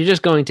 But if you're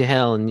just going to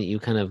hell and you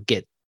kind of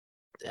get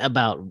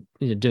about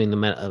doing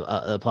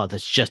the plot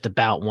that's just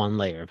about one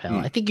layer of hell,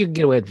 I think you can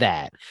get away with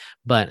that.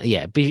 But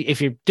yeah,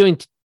 if you're doing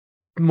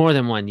more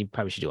than one, you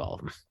probably should do all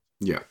of them.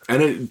 Yeah.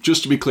 And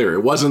just to be clear,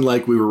 it wasn't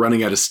like we were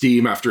running out of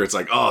steam after it's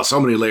like, oh, so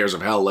many layers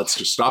of hell, let's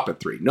just stop at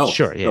 3. No,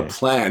 sure, yeah. The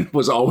plan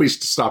was always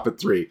to stop at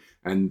 3.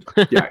 And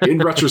yeah, in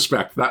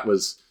retrospect, that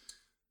was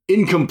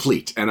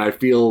incomplete. And I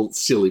feel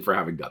silly for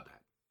having done that.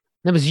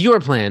 That was your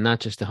plan, not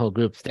just the whole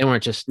group. They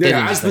weren't just...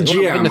 Yeah, as the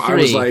GM, I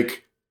was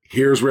like,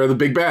 here's where the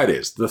big bad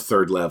is, the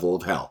 3rd level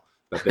of hell,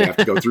 that they have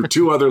to go through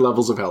 2 other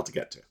levels of hell to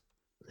get to.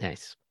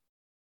 Nice.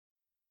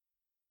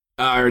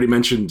 I already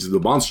mentioned the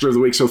monster of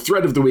the week. So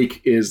thread of the week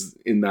is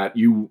in that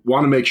you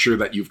want to make sure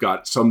that you've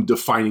got some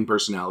defining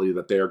personality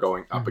that they are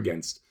going up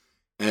against.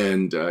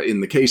 And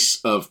in the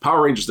case of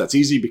Power Rangers, that's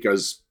easy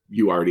because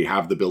you already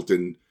have the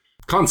built-in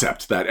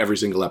concept that every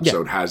single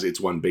episode has its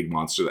one big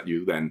monster that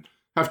you then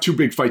have 2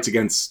 big fights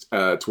against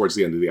towards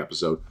the end of the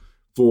episode.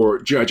 For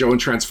G.I. Joe and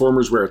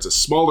Transformers, where it's a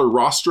smaller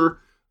roster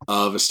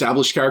of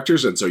established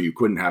characters, and so you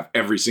couldn't have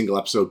every single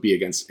episode be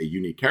against a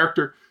unique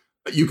character,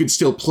 you can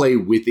still play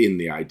within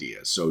the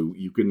idea. So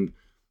you can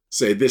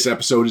say this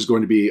episode is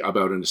going to be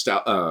about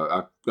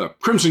a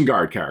Crimson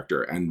Guard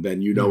character, and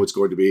then it's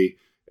going to be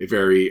a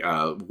very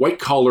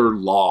white-collar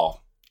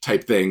law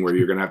type thing where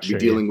you're going to have to be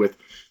dealing with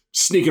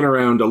sneaking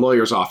around a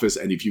lawyer's office,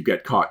 and if you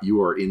get caught,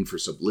 you are in for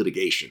some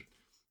litigation.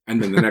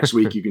 And then the next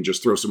week, you can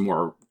just throw some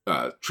more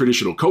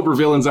traditional Cobra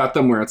villains at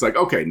them, where it's like,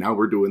 okay, now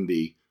we're doing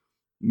the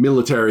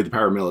military, the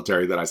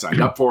paramilitary that I signed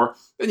up for.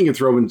 Then you can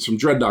throw in some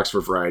Dreadnoks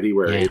for variety,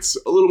 where it's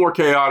a little more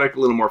chaotic, a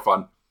little more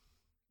fun.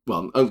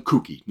 Well,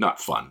 kooky, not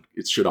fun.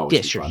 It should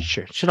always be fun.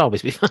 Sure. Should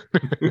always be fun.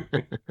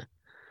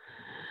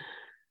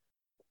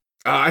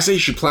 I say you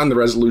should plan the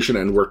resolution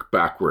and work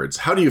backwards.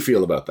 How do you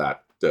feel about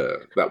that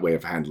way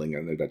of handling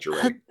an adventure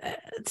writing?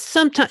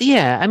 Sometimes,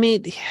 yeah. I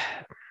mean...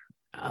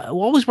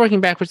 always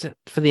working backwards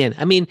for the end.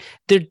 I mean,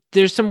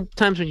 there's some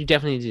times when you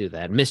definitely need to do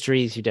that.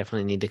 Mysteries, you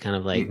definitely need to kind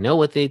of like know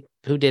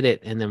who did it,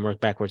 and then work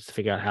backwards to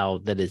figure out how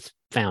that is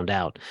found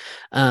out.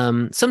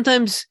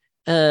 Sometimes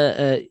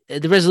the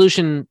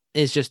resolution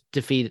is just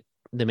defeat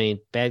the main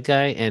bad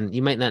guy, and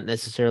you might not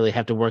necessarily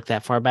have to work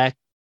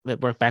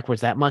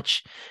backwards that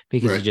much,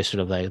 because you just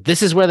sort of like,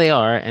 this is where they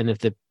are, and if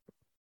the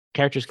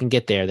characters can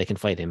get there, they can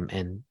fight him,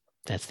 and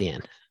that's the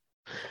end.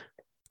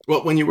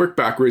 Well, when you work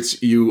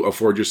backwards, you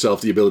afford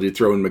yourself the ability to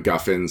throw in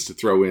MacGuffins, to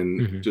throw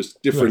in just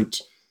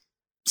different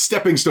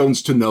stepping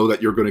stones to know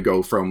that you're going to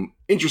go from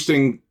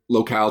interesting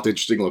locale to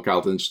interesting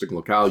locale to interesting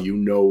locale. You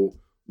know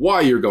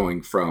why you're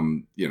going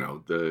from,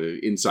 the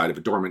inside of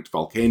a dormant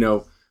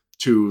volcano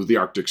to the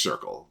Arctic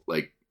Circle.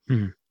 Like,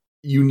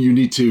 you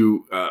need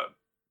to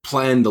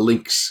plan the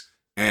links.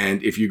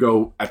 And if you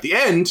go at the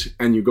end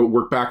and you go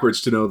work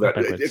backwards to know that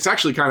it's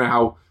actually kind of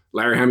how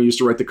Larry Hama used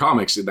to write the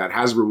comics, in that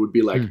Hasbro would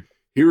be like,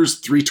 here's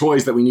 3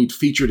 toys that we need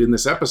featured in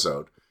this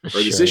episode or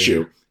this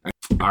issue.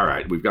 And, all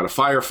right, we've got a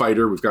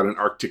firefighter, we've got an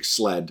Arctic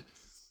sled,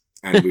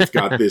 and we've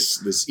got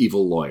this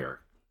evil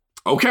lawyer.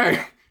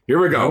 Okay, here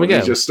we go. He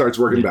just starts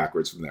working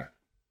backwards from there.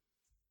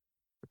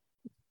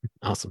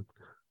 Awesome.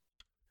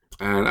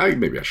 And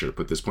maybe I should have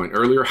put this point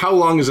earlier. How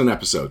long is an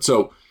episode?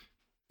 So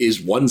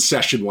is one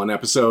session one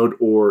episode,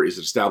 or is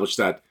it established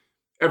that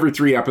every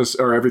 3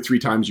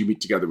 times you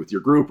meet together with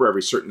your group, or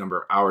every certain number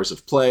of hours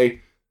of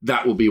play,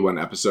 that will be one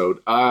episode?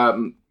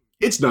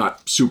 It's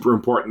not super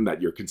important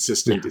that you're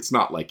consistent. It's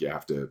not like you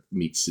have to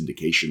meet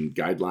syndication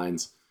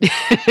guidelines.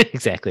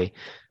 Exactly.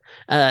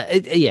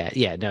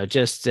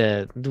 Just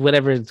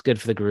whatever is good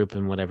for the group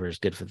and whatever is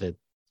good for the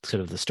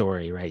sort of the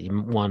story, right?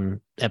 One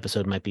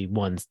episode might be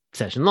 1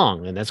 session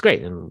long, and that's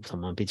great, and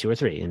some might be 2 or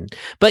 3.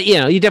 But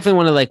you definitely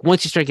want to, like,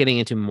 once you start getting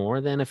into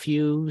more than a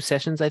few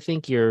sessions, I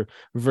think you're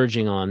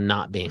verging on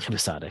not being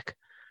episodic.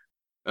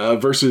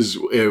 Versus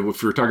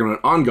if you're talking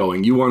about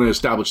ongoing, you want to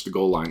establish the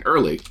goal line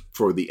early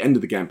for the end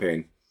of the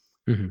campaign,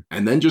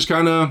 and then just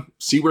kind of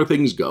see where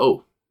things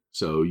go.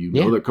 So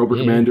that Cobra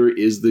Commander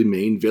is the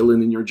main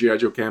villain in your G.I.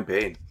 Joe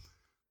campaign.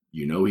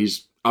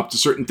 He's up to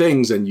certain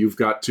things, and you've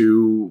got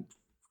to,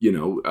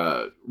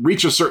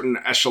 reach a certain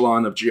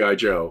echelon of G.I.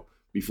 Joe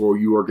before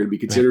you are going to be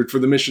considered for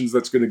the missions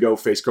that's going to go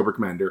face Cobra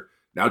Commander.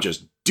 Now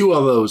just do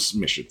all those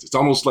missions. It's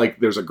almost like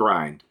there's a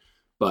grind,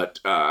 but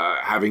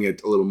having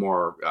it a little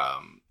more...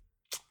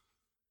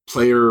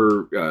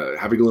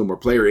 having a little more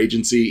player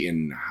agency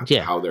in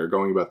how they're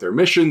going about their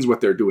missions, what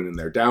they're doing in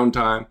their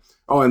downtime.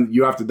 Oh, and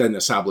you have to then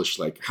establish,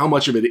 like, how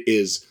much of it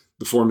is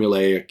the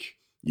formulaic.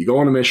 You go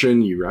on a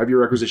mission, you have your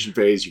requisition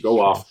phase, you go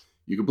off,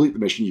 you complete the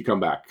mission, you come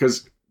back.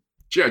 Because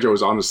G.I. Joe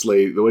is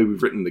honestly, the way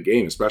we've written the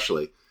game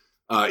especially,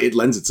 it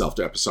lends itself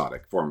to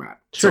episodic format.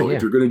 If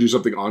you're going to do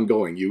something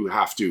ongoing, you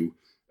have to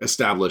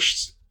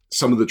establish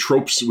some of the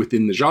tropes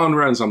within the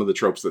genre and some of the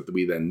tropes that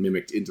we then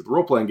mimicked into the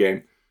role-playing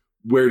game.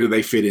 Where do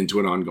they fit into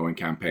an ongoing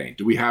campaign?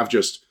 Do we have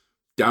just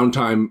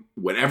downtime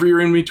whenever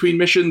you're in between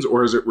missions,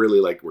 or is it really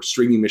like we're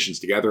stringing missions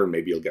together and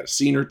maybe you'll get a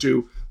scene or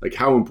two? Like,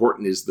 how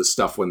important is the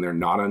stuff when they're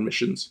not on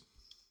missions?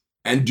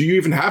 And do you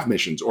even have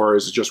missions, or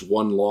is it just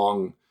one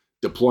long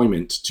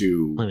deployment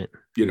to,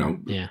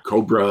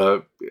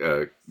 Cobra,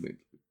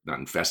 not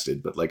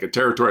infested, but like a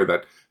territory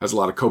that has a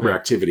lot of Cobra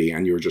activity,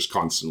 and you're just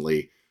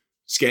constantly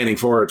scanning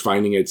for it,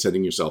 finding it,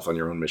 setting yourself on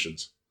your own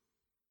missions?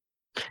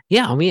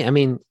 Yeah, I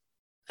mean,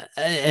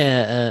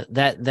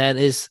 that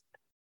is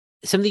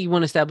something you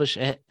want to establish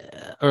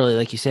early,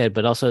 like you said,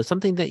 but also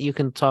something that you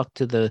can talk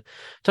to the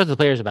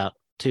players about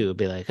too.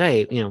 Be like,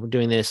 hey, we're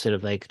doing this, sort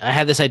of like, I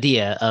have this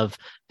idea of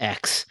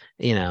X,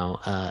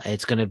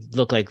 it's going to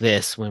look like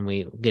this when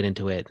we get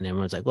into it, and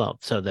everyone's like, well,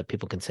 so that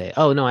people can say,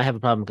 oh no, I have a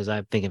problem because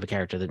I think of a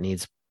character that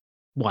needs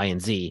Y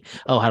and Z.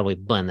 Oh, how do we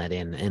blend that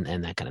in,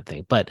 and that kind of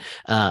thing. But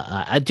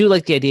I do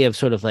like the idea of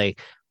sort of like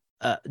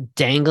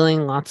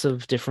dangling lots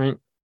of different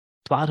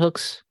plot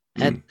hooks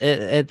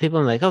at people.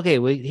 I'm like, okay,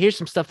 well, here's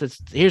some stuff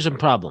here's some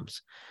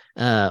problems.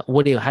 How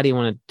do you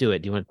want to do it?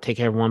 Do you want to take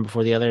care of one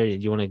before the other? Do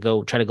you want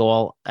to try to go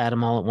all at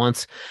them all at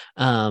once?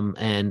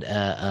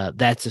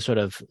 That's a sort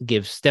of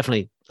gives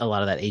definitely a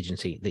lot of that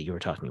agency that you were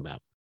talking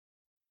about.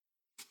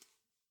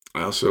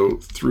 I also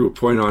threw a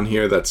point on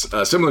here that's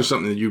similar to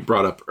something that you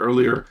brought up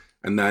earlier,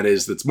 and that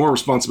is that's more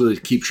responsibility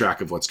to keep track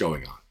of what's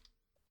going on.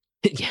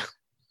 Yeah,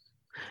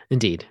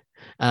 indeed.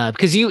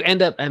 Because you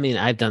end up, I mean,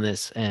 I've done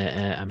this,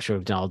 I'm sure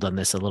we've all done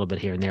this a little bit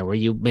here and there, where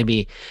you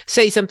maybe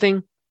say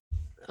something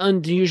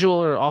unusual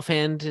or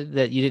offhand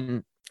that you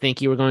didn't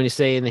think you were going to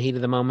say in the heat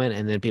of the moment,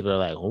 and then people are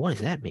like, well, what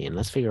does that mean?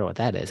 Let's figure out what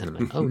that is. And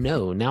I'm like, oh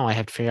no, now I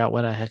have to figure out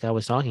what the heck I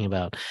was talking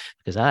about,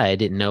 because I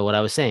didn't know what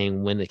I was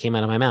saying when it came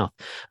out of my mouth.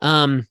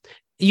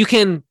 You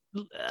can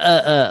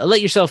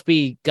let yourself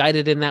be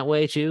guided in that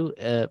way too,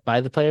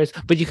 by the players,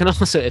 but you can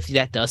also, if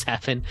that does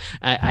happen,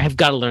 I have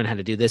got to learn how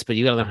to do this, but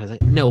you got to learn how to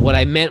like, no, what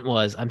I meant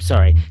was, I'm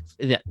sorry,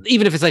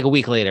 even if it's like a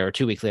week later or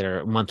 2 weeks later, or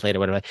a month later,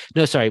 whatever.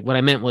 No, sorry, what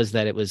I meant was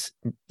that it was,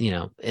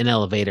 an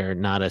elevator,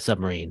 not a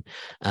submarine.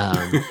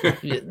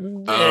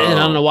 And I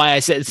don't know why I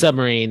said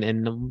submarine,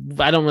 and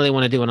I don't really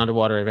want to do an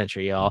underwater adventure,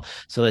 y'all.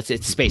 So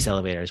it's space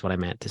elevator is what I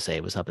meant to say.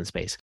 It was up in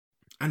space.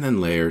 And then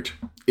Layered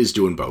is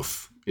doing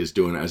both. Is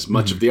doing as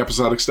much of the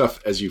episodic stuff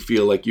as you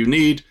feel like you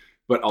need,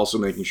 but also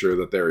making sure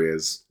that there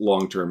is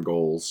long-term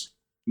goals,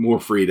 more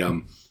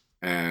freedom,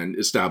 and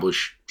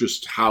establish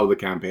just how the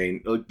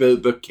campaign, like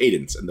the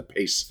cadence and the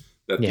pace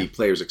that the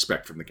players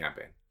expect from the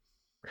campaign.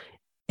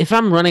 If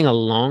I'm running a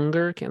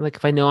longer, like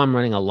if I know I'm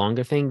running a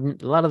longer thing,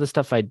 a lot of the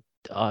stuff I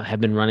have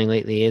been running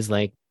lately is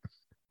like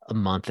a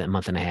month and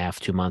a half,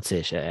 2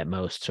 months-ish at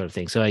most, sort of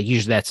thing. So I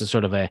usually that's a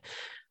sort of a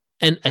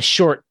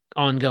short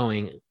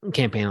ongoing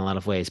campaign in a lot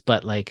of ways,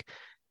 but like,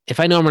 if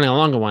I know I'm running a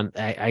longer one,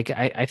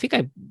 I think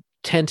I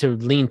tend to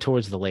lean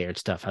towards the layered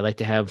stuff. I like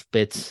to have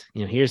bits,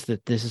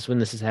 this is when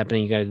this is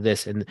happening, you got to do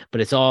this, but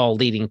it's all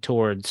leading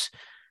towards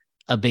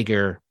a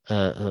bigger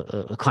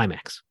a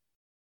climax.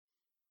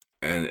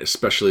 And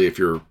especially if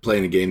you're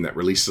playing a game that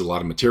releases a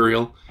lot of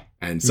material,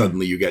 and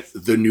suddenly you get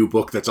the new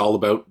book that's all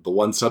about the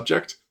one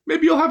subject,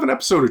 maybe you'll have an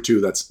episode or two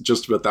that's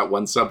just about that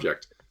one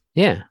subject.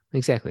 Yeah,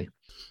 exactly.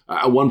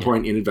 At one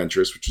point in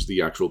Adventurous, which is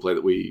the actual play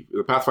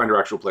the Pathfinder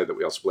actual play that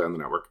we also play on the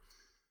network,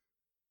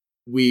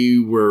 we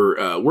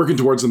were working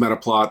towards the meta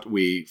plot.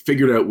 We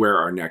figured out where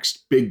our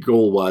next big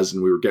goal was,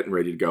 and we were getting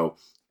ready to go.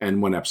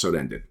 And one episode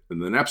ended.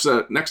 And the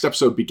next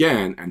episode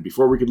began, and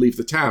before we could leave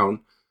the town,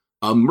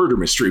 a murder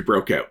mystery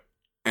broke out.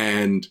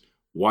 And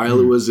while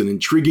it was an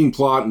intriguing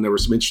plot, and there were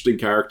some interesting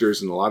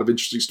characters and a lot of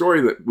interesting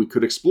story that we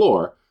could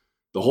explore,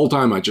 the whole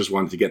time I just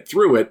wanted to get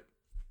through it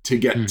to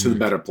get to the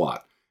meta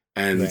plot.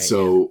 And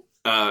so,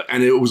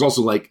 and it was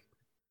also like,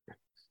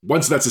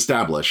 once that's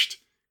established,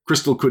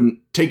 Crystal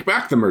couldn't take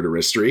back the murder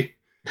mystery,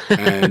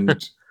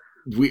 and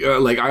we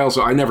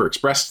I never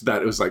expressed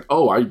that. It was like,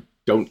 oh, I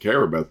don't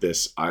care about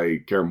this.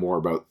 I care more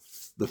about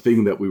the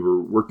thing that we were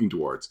working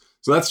towards.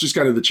 So that's just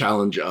kind of the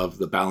challenge of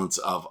the balance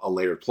of a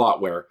layered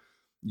plot, where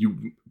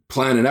you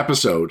plan an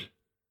episode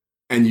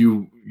and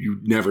you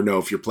never know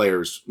if your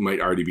players might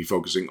already be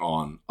focusing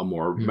on a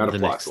more meta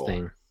plot goal.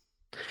 Thing.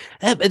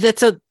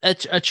 That's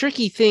a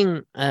tricky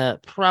thing,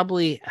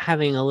 probably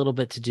having a little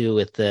bit to do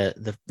with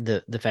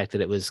the fact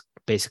that it was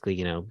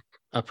basically,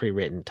 a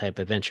pre-written type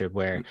adventure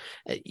where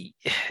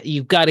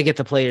you've got to get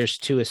the players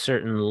to a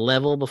certain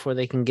level before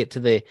they can get to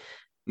the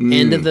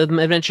end of the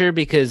adventure,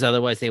 because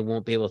otherwise they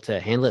won't be able to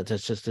handle it. So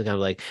it's just kind of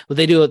like, well,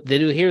 they do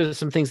here are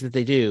some things that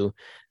they do.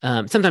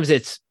 Sometimes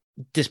it's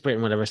disparate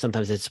and whatever.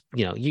 Sometimes it's,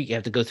 you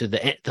have to go through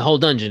the whole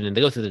dungeon, and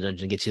they go through the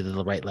dungeon and get you to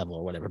the right level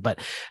or whatever. But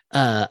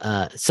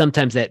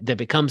sometimes that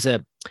becomes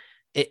in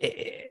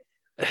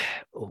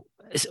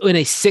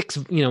a 6,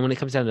 when it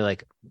comes down to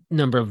like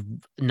number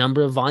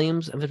of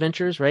volumes of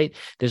adventures, right?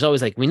 There's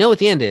always like, we know what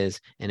the end is,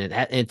 and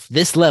it's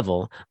this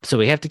level, so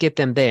we have to get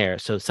them there.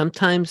 So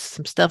sometimes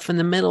some stuff in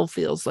the middle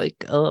feels like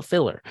a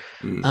filler,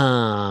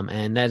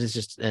 and that is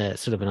just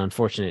sort of an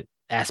unfortunate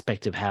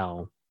aspect of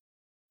how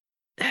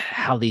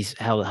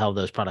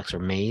those products are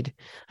made,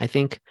 I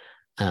think,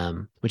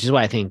 which is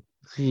why I think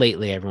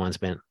lately everyone's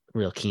been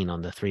real keen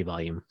on the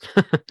 3-volume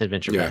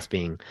adventure pass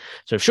being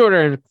sort of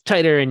shorter and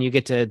tighter, and you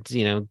get to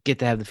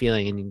have the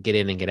feeling and you get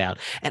in and get out.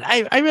 And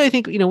I really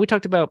think, we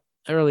talked about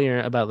earlier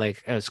about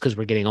like, it's because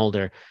we're getting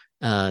older,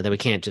 that we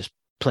can't just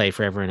play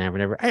forever and ever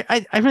and ever.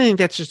 I really think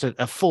that's just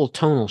a full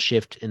tonal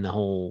shift in the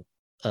whole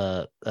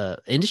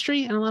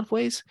industry in a lot of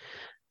ways.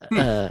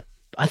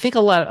 I think a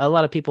lot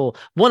of people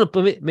want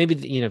to, maybe,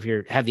 if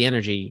you have the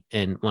energy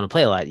and want to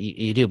play a lot,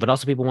 you do, but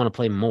also people want to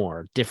play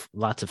more,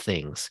 lots of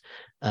things.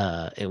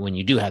 And when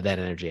you do have that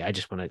energy, I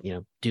just want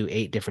to, do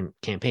 8 different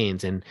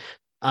campaigns, and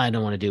I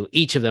don't want to do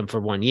each of them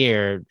for 1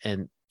 year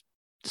and,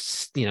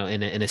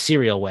 in a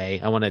serial way.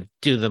 I want to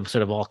do them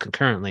sort of all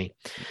concurrently.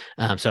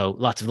 So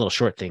lots of little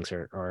short things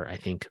are I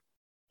think,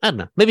 I don't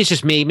know, maybe it's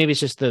just me, maybe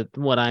it's just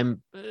what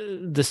I'm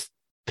just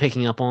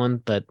picking up on,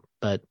 but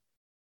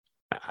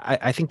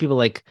I think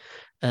people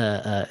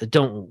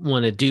don't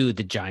want to do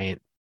the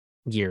giant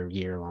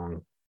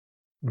year-long,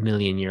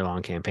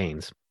 million-year-long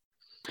campaigns.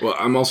 Well,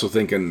 I'm also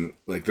thinking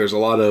there's a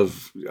lot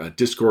of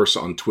discourse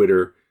on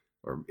Twitter,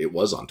 or it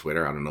was on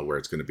Twitter. I don't know where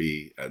it's going to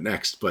be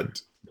next,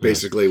 but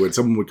basically when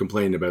someone would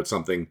complain about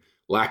something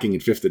lacking in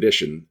 5th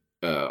edition,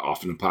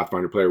 often a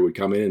Pathfinder player would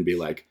come in and be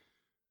like,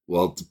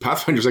 well,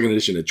 Pathfinder 2nd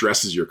edition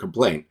addresses your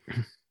complaint.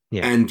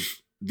 Yeah. And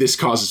this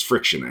causes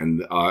friction.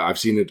 And I've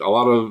seen it, a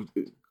lot of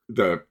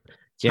the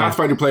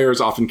Pathfinder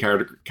players often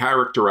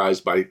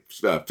characterized by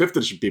 5th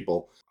edition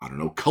people, I don't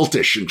know,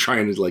 cultish and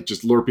trying to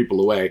just lure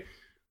people away.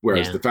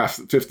 Whereas the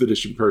 5th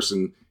edition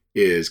person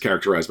is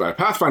characterized by a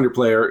Pathfinder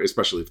player,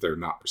 especially if they're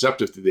not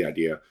perceptive to the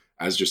idea,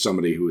 as just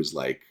somebody who is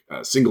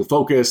single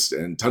focused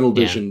and tunnel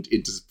visioned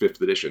into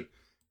 5th edition.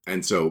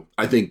 And so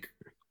I think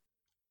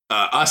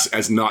us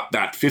as not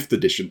that 5th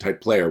edition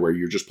type player where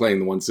you're just playing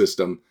the one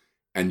system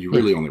and you're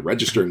really only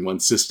registering one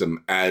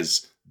system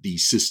as the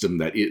system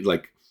that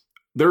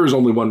there is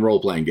only one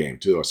role-playing game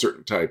to a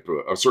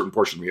certain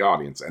portion of the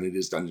audience, and it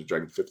is Dungeons &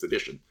 Dragons 5th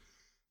edition.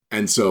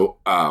 And so,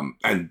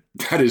 and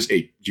that is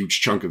a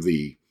huge chunk of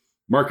the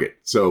market.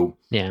 So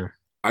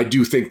I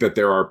do think that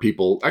there are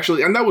people,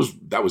 actually, and that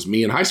was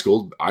me in high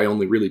school. I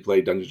only really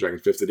played Dungeons &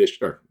 Dragons 5th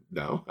edition, or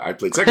no, I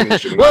played 2nd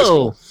edition in high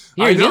school.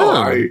 I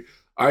know,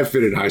 I've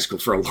been in high school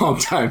for a long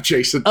time,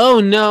 Jason. Oh,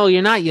 no,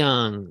 you're not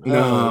young.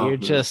 No. You're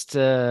just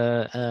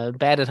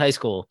bad at high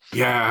school.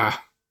 Yeah.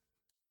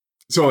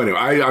 So anyway,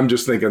 I'm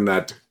just thinking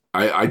that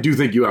I do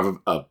think you have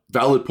a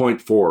valid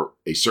point for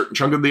a certain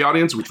chunk of the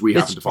audience, which we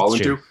happen to fall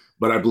into.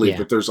 But I believe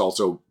that there's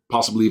also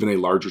possibly even a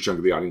larger chunk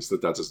of the audience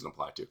that doesn't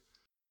apply to.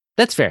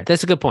 That's fair.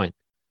 That's a good point.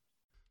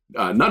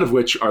 None of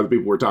which are the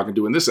people we're talking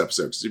to in this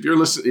episode.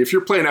 Because if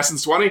you're playing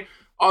Essence 20,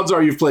 odds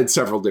are you've played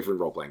several different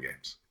role-playing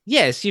games.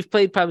 Yes, you've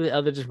played probably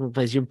other different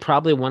plays. You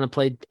probably want to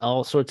play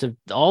all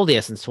the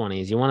Essence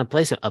 20s. You want to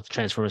play a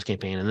Transformers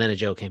campaign, and then a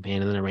Joe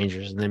campaign, and then a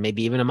Rangers, and then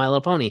maybe even a My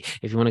Little Pony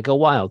if you want to go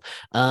wild.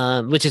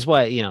 Which is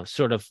why,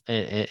 sort of,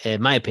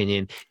 in my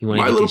opinion, you want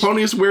to. My Little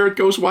Pony is where it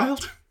goes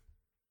wild.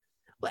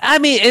 I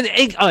mean,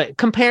 and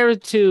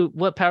compared to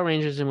what Power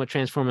Rangers and what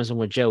Transformers and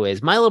what Joe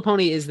is, My Little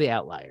Pony is the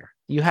outlier.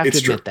 You have to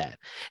admit that.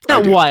 It's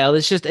not wild.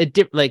 It's just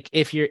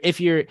if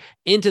you're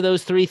into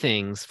those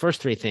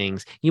first three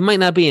things, you might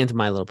not be into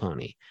My Little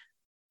Pony.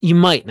 You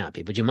might not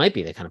be, but you might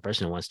be the kind of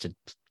person who wants to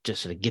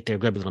just sort of get their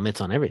grubby little mitts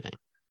on everything.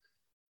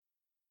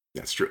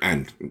 That's true.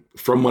 And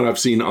from what I've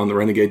seen on the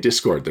Renegade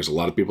Discord, there's a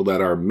lot of people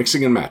that are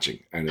mixing and matching.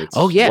 And it's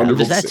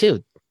there's that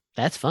too.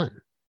 That's fun.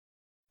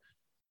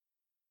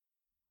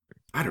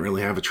 I don't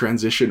really have a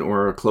transition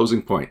or a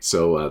closing point.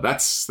 So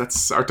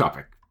that's our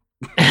topic.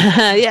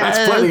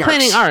 That's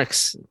planning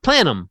arcs.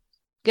 Plan them.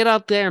 Get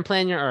out there and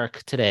plan your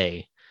arc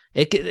today.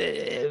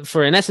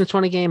 For an Essence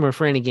 20 game or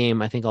for any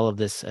game, I think all of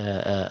this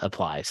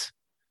applies.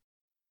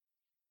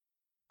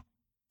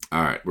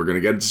 All right, we're going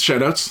to get into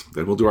shoutouts.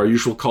 Then we'll do our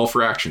usual call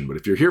for action. But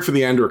if you're here for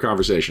the Andor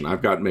conversation,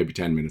 I've got maybe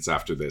 10 minutes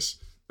after this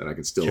that I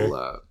can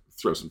still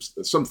throw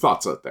some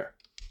thoughts out there.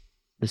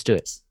 Let's do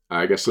it.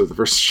 I guess so. The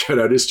first shout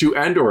out is to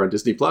Andor on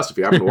Disney Plus. If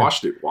you haven't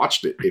watched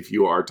it. If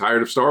you are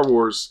tired of Star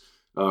Wars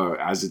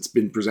as it's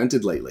been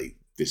presented lately,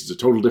 this is a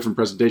total different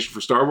presentation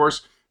for Star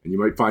Wars, and you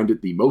might find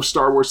it the most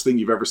Star Wars thing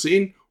you've ever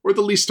seen or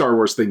the least Star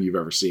Wars thing you've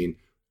ever seen.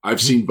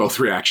 I've seen both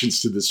reactions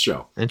to this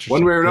show.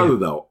 One way or another,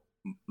 though,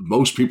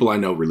 most people I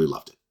know really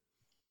loved it.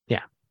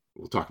 Yeah.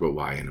 We'll talk about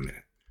why in a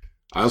minute.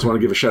 I also want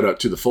to give a shout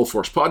out to the Full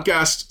Force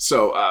podcast.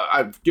 So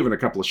I've given a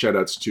couple of shout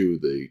outs to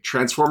the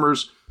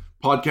Transformers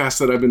podcast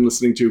that I've been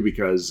listening to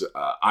because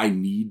I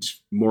need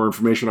more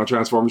information on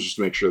Transformers just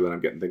to make sure that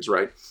I'm getting things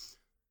right.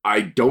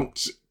 I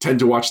don't tend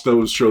to watch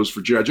those shows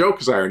for G.I. Joe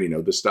because I already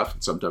know this stuff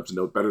and sometimes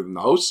know it better than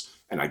the hosts,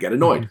 and I get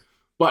annoyed.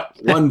 But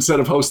one set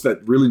of hosts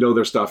that really know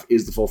their stuff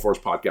is the Full Force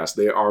podcast.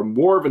 They are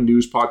more of a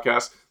news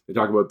podcast. They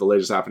talk about the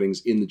latest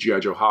happenings in the G.I.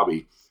 Joe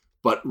hobby.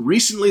 But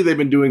recently they've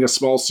been doing a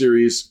small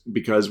series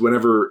because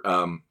whenever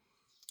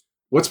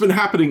what's been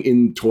happening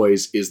in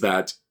toys is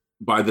that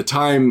by the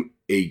time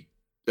a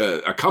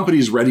company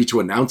is ready to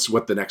announce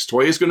what the next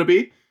toy is going to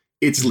be,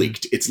 it's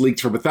leaked. It's leaked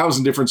from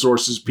 1,000 different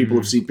sources. People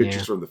have seen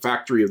pictures from the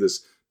factory of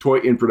this toy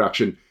in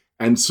production.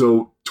 And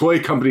so toy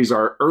companies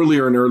are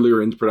earlier and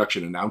earlier into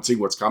production announcing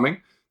what's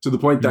coming. to the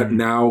point that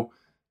now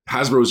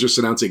Hasbro is just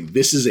announcing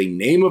this is a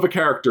name of a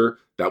character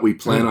that we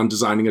plan on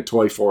designing a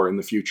toy for in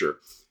the future.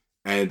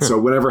 And so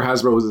whenever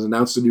Hasbro has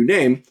announced a new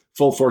name,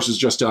 Full Force has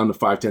just done a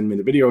 5-10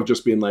 minute video of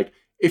just being like,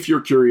 if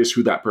you're curious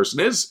who that person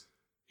is,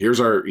 here's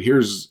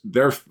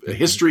their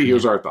history,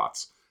 here's our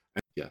thoughts.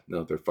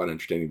 And they're fun,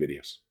 entertaining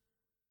videos.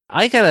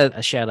 I got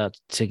a shout out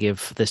to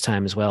give this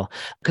time as well,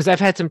 because I've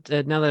had some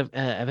now that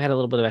I've had a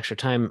little bit of extra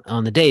time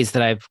on the days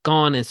that I've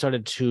gone and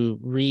started to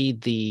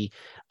read the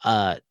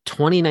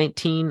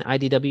 2019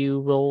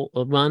 IDW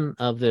run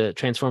of the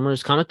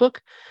Transformers comic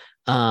book,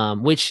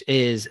 which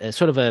is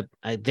sort of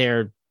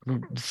their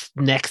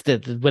next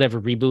whatever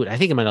reboot. I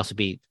think it might not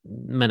be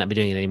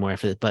doing it anymore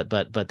after this,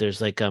 but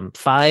there's like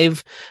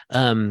 5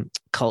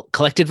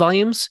 collected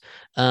volumes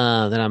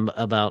that I'm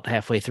about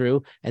halfway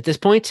through at this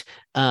point,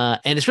 and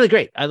it's really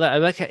great. I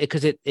like it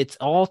because it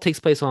all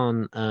takes place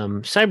on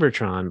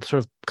Cybertron,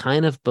 sort of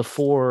kind of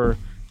before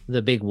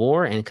the big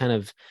war, and kind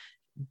of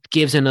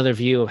gives another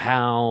view of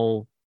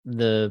how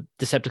the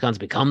Decepticons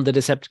become the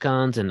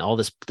Decepticons, and all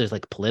this. There's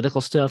like political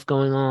stuff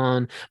going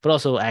on, but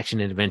also action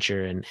and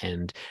adventure,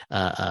 and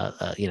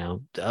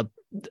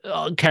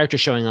characters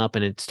showing up,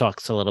 and it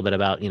talks a little bit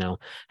about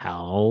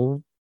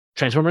how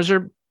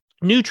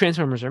new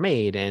Transformers are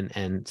made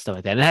and stuff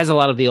like that. And it has a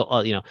lot of the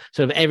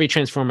sort of every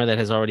Transformer that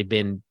has already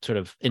been sort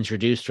of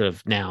introduced, sort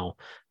of now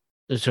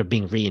sort of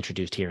being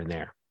reintroduced here and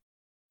there.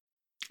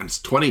 And it's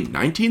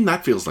 2019.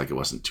 That feels like it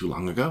wasn't too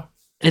long ago.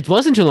 It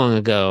wasn't too long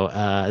ago.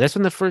 That's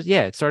when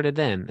it started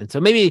then. And so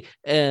maybe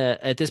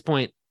at this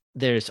point,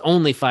 there's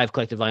only 5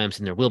 collected volumes,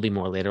 and there will be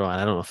more later on.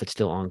 I don't know if it's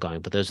still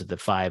ongoing, but those are the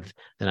 5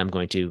 that I'm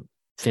going to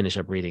finish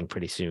up reading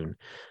pretty soon.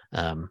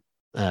 But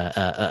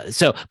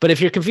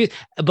if you're confused,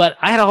 but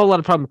I had a whole lot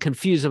of problem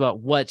confused about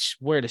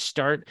where to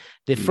start.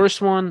 The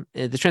first one,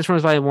 the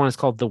Transformers Volume 1 is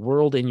called The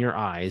World in Your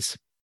Eyes.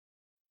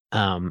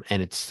 And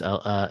it's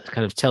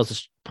kind of tells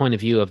this point of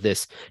view of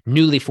this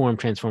newly formed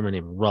Transformer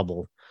named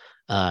Rubble.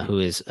 Who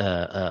is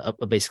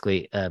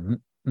basically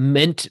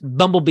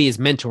Bumblebee is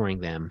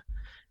mentoring them,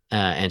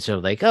 and so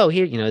like, oh,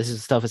 here, this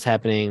is stuff that's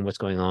happening, what's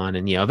going on,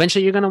 and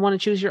eventually you're going to want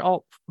to choose your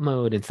alt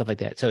mode and stuff like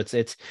that. So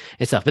it's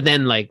tough, but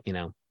then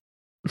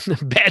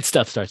bad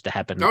stuff starts to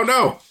happen. Oh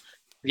no.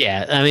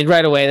 Yeah, I mean,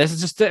 right away. This is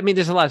just. I mean,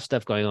 there's a lot of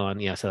stuff going on.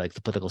 So like the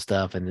political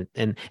stuff, and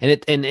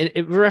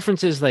it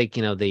references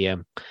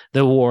the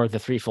war, the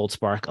threefold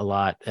spark a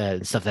lot,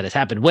 stuff that has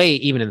happened way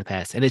even in the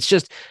past, and it's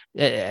just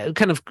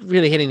kind of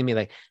really hitting to me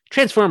like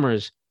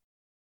Transformers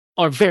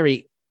are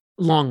very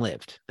long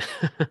lived.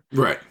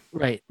 Right.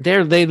 Right.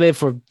 They live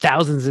for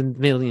thousands and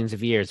millions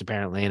of years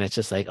apparently, and it's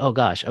just like, oh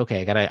gosh,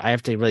 okay, I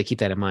have to really keep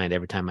that in mind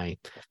every time I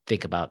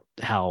think about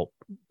how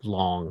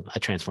long a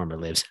Transformer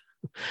lives.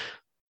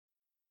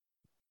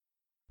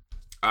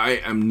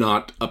 I am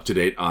not up to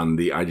date on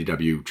the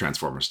IDW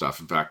Transformer stuff.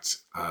 In fact,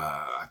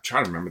 I'm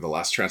trying to remember the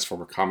last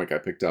Transformer comic I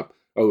picked up.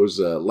 Oh, it was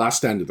Last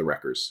Stand of the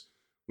Wreckers,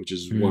 which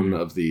is one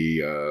of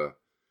the...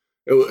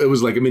 it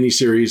was like a mini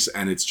series,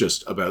 and it's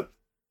just about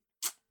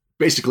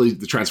basically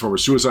the Transformer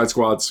Suicide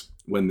Squads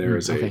when there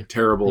is a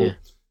terrible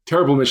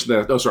mission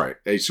that... Oh, sorry.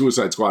 A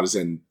Suicide Squad is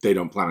in they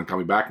don't plan on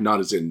coming back,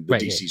 not as in the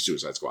DC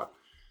Suicide Squad.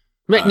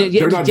 Right.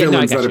 They're not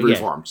villains that have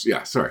reformed.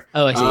 Yeah, sorry.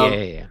 Oh, I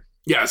see. Yeah.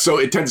 Yeah, so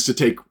it tends to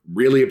take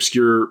really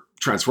obscure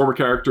Transformer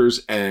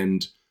characters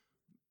and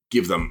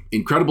give them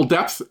incredible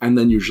depth, and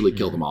then usually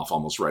kill them off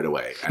almost right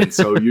away. And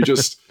so you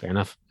just fair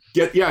enough.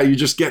 You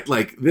just get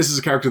like, this is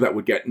a character that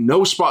would get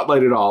no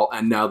spotlight at all,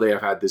 and now they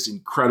have had this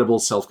incredible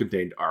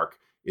self-contained arc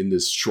in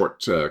this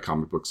short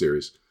comic book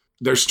series.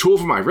 There's 2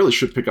 of them. I really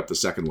should pick up the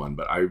second one,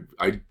 but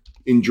I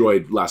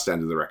enjoyed Last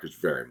Stand of the Wreckers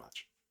very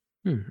much.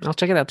 I'll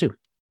check it out too.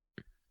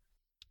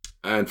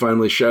 And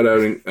finally,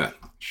 shouting out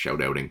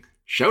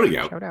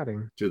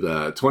to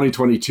the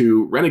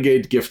 2022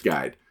 Renegade gift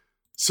guide.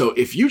 So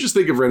if you just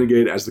think of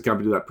Renegade as the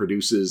company that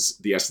produces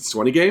the Essence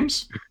 20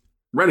 games,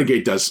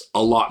 Renegade does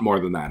a lot more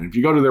than that. And if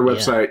you go to their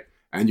website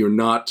and you're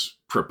not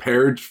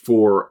prepared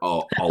for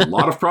a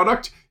lot of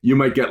product, you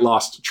might get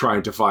lost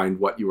trying to find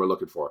what you are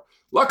looking for.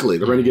 Luckily,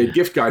 the Renegade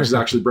gift guide has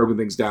actually broken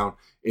things down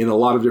in a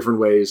lot of different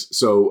ways.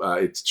 So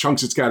it's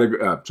chunks its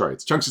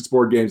it's chunks its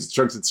board games, it's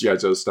chunks its G.I.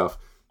 Joe stuff,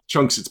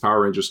 chunks its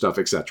Power Ranger stuff,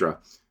 etc.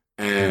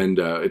 And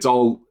it's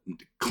all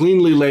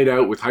cleanly laid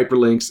out with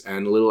hyperlinks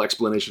and a little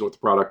explanation of what the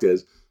product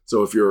is.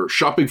 So if you're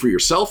shopping for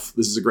yourself,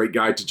 this is a great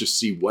guide to just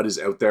see what is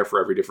out there for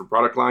every different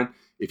product line.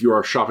 If you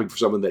are shopping for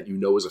someone that you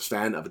know is a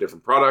fan of a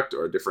different product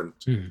or a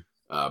different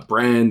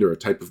brand or a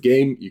type of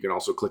game, you can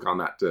also click on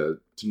that to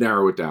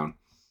narrow it down.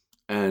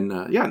 And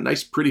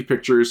nice, pretty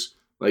pictures.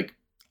 Like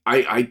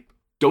I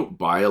don't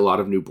buy a lot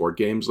of new board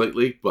games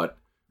lately, but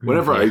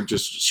whenever I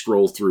just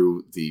scroll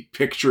through the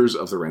pictures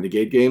of the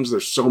Renegade games,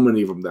 there's so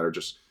many of them that are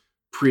just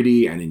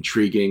pretty and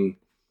intriguing.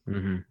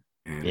 And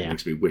it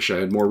makes me wish I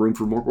had more room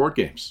for more board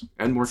games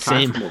and more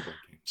time for more board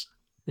games.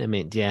 I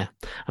mean,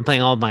 I'm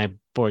playing all my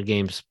board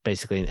games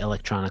basically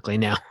electronically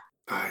now.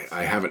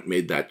 I haven't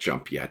made that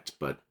jump yet,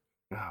 but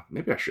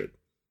maybe I should.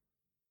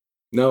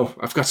 No,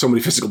 I've got so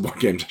many physical board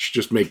games. I should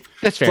just make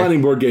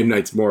planning board game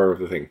nights more of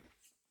the thing.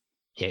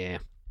 Yeah.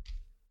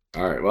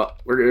 All right. Well,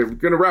 we're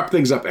going to wrap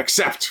things up,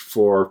 except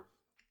for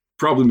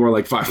probably more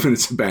like 5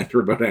 minutes of banter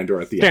about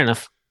Andor at the end. Fair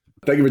enough.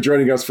 Thank you for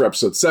joining us for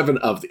episode 7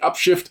 of The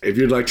Upshift. If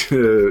you'd like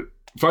to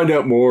find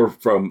out more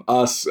from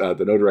us,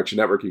 the No Direction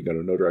Network, you can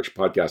go to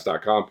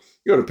nodirectionpodcast.com.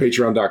 You go to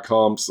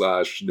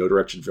patreon.com/No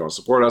Direction if you want to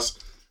support us.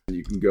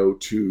 You can go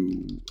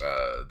to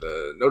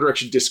the No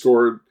Direction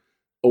Discord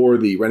or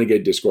the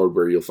Renegade Discord,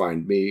 where you'll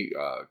find me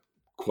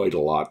quite a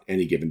lot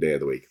any given day of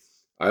the week.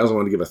 I also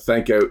want to give a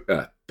thank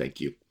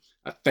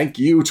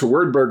you to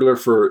Word Burglar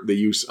for the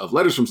use of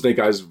Letters from Snake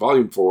Eyes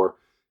Volume 4.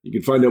 You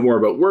can find out more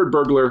about Word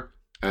Burglar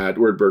at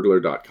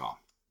wordburglar.com.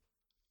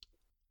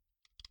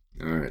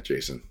 All right,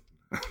 Jason.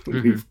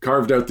 We've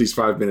carved out these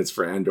 5 minutes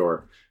for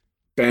Andor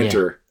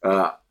banter.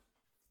 Yeah.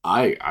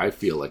 I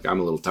feel like I'm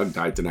a little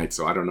tongue-tied tonight,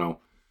 so I don't know.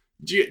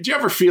 Do you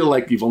ever feel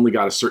like you've only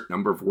got a certain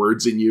number of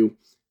words in you?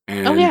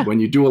 And when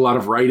you do a lot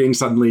of writing,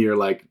 suddenly you're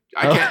like,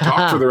 I can't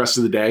talk for the rest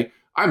of the day.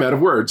 I'm out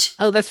of words.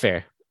 Oh, that's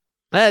fair.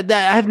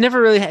 I've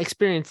never really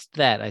experienced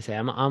that. I say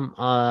I'm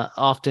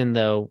often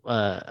though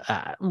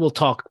will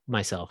talk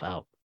myself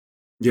out.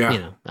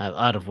 Yeah,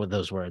 out of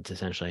those words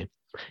essentially.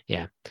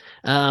 Yeah.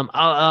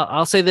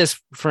 I'll say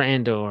this for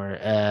Andor.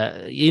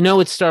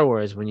 It's Star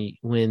Wars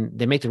when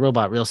they make the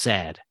robot real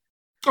sad.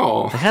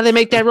 Oh, like, how do they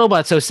make that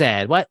robot so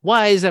sad?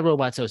 Why is that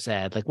robot so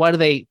sad? Like, why do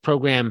they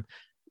program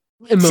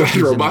emotions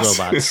in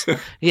robots?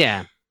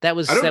 Yeah, that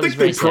was. I don't think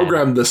they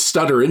programmed the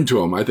stutter into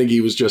him. I think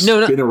he was just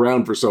been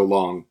around for so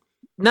long.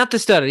 Not the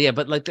stutter, yeah,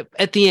 but like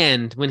at the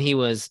end when he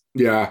was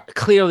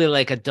clearly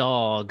like a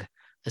dog,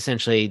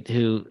 essentially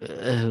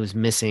who's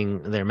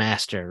missing their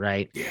master,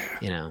 right?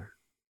 Yeah,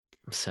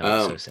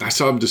 So I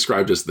saw him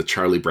described as the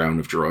Charlie Brown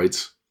of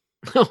droids.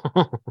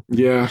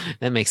 Yeah,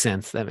 that makes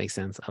sense. I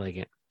like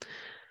it.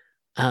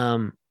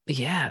 I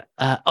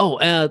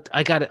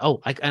got it.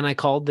 I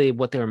called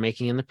what they were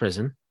making in the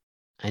prison.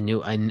 You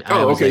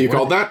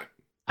called that?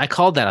 I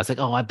called that. I was like,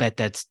 I bet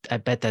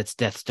that's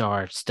Death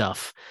Star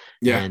stuff.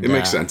 Yeah, and, it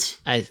makes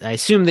sense. I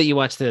assume that you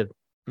watched the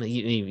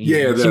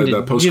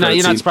post.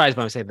 You're not surprised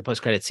by me saying the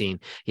post credit scene.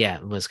 Yeah,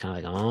 it was kind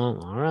of like,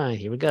 all right,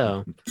 here we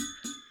go.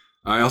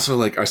 I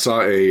also I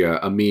saw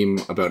a meme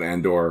about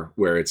Andor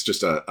where it's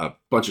just a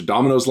bunch of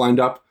dominoes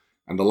lined up,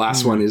 and the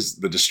last one is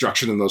the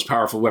destruction of the most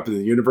powerful weapon in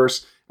the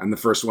universe, and the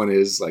first one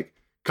is like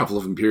a couple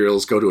of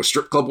Imperials go to a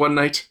strip club one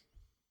night.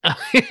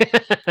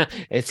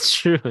 It's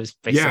true. It's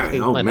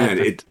basically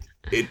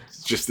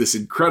it's just this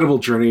incredible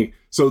journey.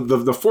 So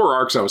the 4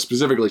 arcs I was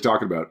specifically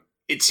talking about,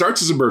 it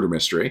starts as a murder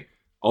mystery,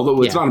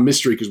 although it's not a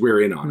mystery because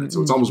we're in on it.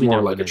 So it's almost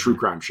more like a true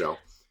crime show.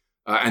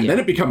 And then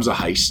it becomes a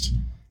heist,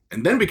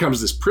 and then it becomes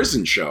this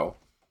prison show.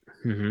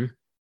 Mm-hmm.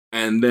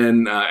 And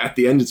then at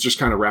the end, it's just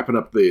kind of wrapping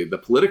up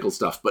the political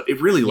stuff. But it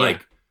really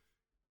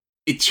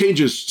it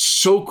changes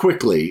so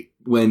quickly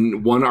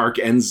when one arc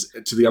ends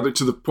to the other,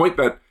 to the point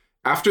that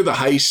after the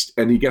heist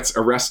and he gets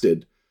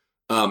arrested,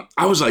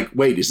 I was like,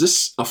 wait, is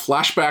this a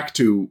flashback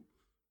to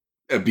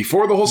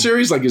before the whole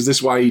series? Like, is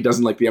this why he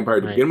doesn't like the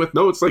Empire to begin with?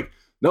 No, it's like,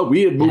 no,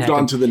 we had moved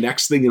on to the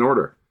next thing in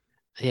order.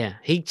 Yeah,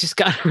 he just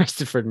got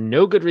arrested for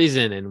no good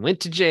reason and went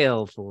to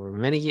jail for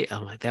many years.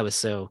 Oh, like that was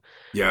so.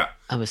 Yeah,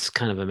 that was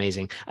kind of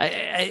amazing.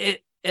 I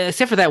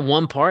except for that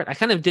one part, I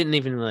kind of didn't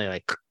even really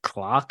like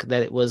clock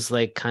that it was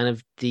like kind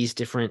of these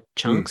different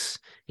chunks.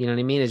 You know what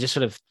I mean? It just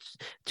sort of,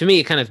 to me,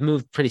 it kind of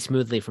moved pretty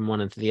smoothly from one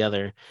into the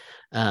other.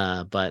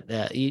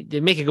 But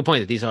you make a good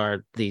point that these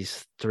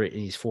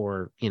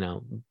 4,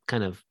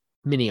 kind of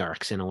mini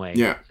arcs in a way.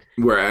 Yeah.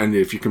 And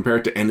if you compare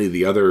it to any of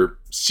the other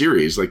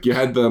series, like you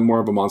had the more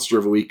of a monster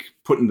of a week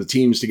putting the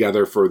teams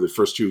together for the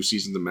first 2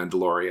 seasons of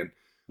Mandalorian.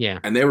 Yeah.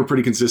 And they were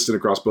pretty consistent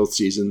across both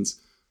seasons.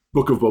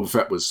 Book of Boba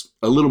Fett was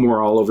a little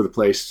more all over the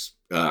place.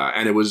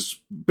 And it was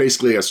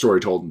basically a story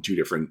told in 2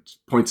 different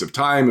points of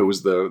time. It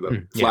was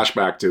the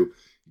flashback to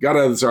he got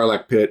out of the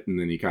Sarlacc pit and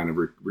then he kind of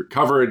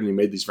recovered and he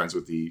made these friends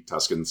with the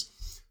Tuskens.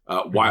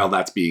 While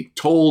that's being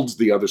told,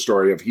 the other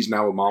story of he's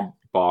now a mob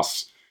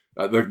boss,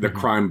 the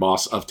crime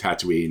boss of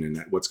Tatooine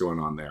and what's going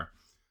on there.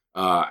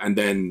 And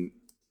then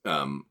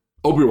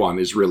Obi-Wan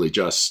is really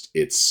just,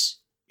 it's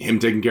him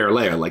taking care of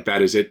Leia. Like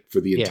that is it for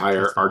the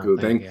entire arc of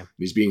the thing. Yeah.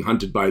 He's being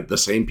hunted by the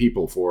same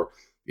people for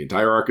the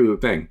entire arc of the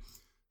thing.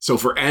 So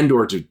for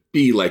Andor to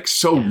be like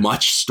so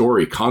much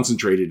story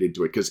concentrated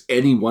into it, because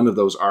any one of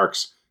those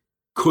arcs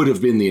could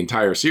have been the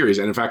entire series.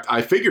 And in fact,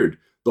 I figured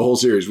the whole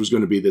series was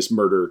going to be this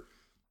murder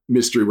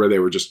mystery where they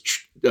were just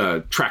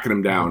tracking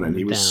him down and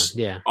he was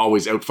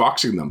always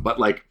outfoxing them. But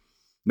like,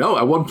 no,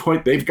 at one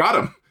point they've got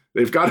him.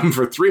 They've got him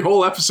for 3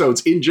 whole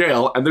episodes in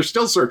jail and they're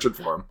still searching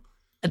for him.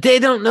 They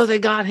don't know they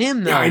got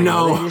him though. Yeah, I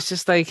know. It's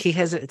just like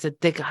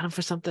they got him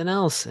for something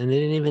else and they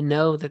didn't even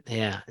know that.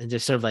 Yeah. And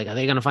just sort of like, are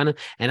they going to find him?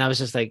 And I was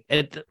just like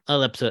at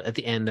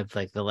the end of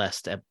like the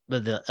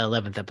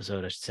 11th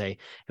episode, I should say,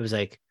 it was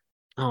like,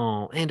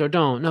 oh, Andor,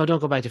 don't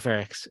go back to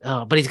Ferrix.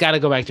 Oh, but he's got to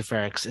go back to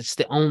Ferrix. It's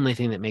the only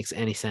thing that makes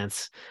any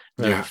sense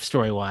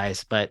story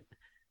wise. But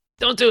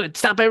don't do it.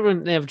 Stop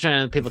everyone. They're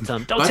trying. People tell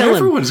him, don't tell him.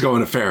 Everyone's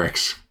going to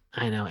Ferrix.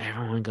 I know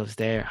everyone goes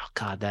there. Oh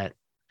God, that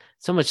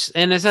So much,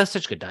 and it has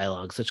such good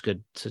dialogue, such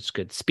good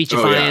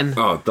speechifying.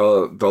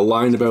 The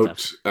line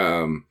about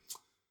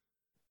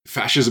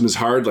fascism is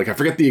hard. Like, I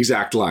forget the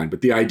exact line,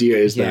 but the idea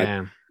is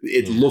that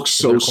it looks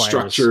so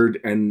structured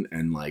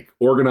and like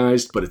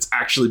organized, but it's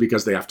actually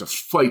because they have to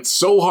fight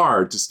so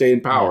hard to stay in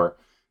power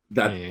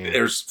that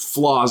there's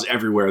flaws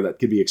everywhere that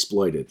can be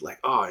exploited. Like,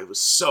 it was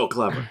so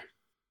clever.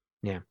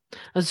 Yeah, it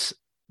was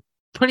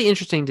pretty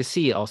interesting to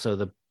see also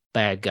the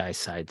bad guy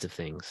sides of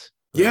things.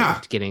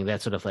 Getting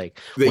that sort of like,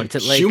 they what's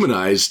it like?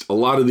 Humanized a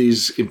lot of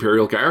these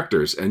Imperial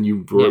characters, and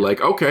you were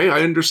like, okay,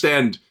 I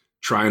understand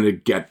trying to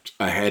get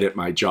ahead at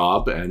my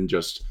job and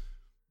just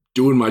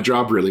doing my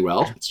job really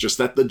well. It's just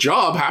that the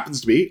job happens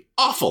to be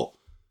awful.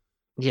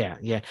 Yeah.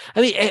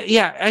 I mean,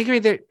 I agree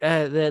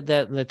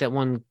that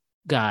one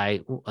guy,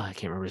 I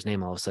can't remember his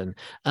name all of a sudden.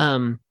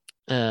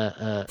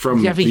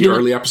 From the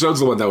early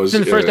episodes, the one that was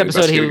in the first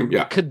episode,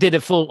 he did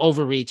a full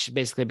overreach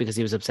basically because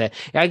he was upset.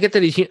 I get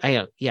that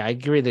I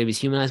agree that he was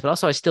humanized, but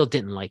also I still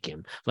didn't like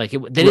him. Like,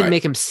 they didn't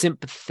make him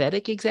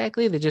sympathetic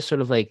exactly. They just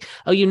sort of like,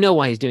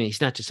 why he's doing it.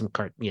 He's not just some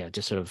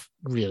just sort of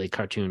really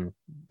cartoon.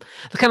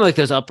 Kind of like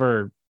those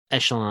upper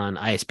echelon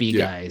ISB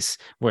guys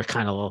were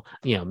kind of,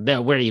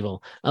 we're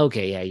evil.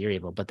 Okay, yeah, you're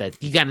evil, but that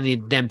you got to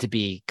need them to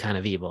be kind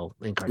of evil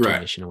and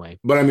cartoonish in a way.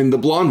 But I mean, the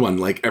blonde one,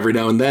 like every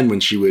now and then when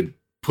she would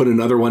put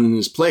another one in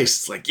his place,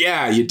 it's like,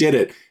 yeah, you did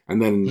it.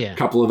 And then a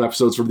couple of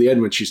episodes from the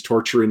end when she's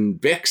torturing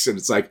Bix, and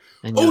it's like,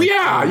 you're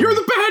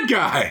the bad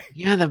guy.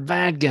 You're the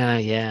bad guy.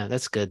 Yeah,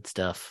 that's good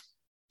stuff.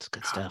 It's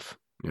good stuff.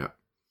 Yeah.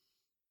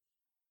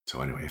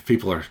 So anyway, if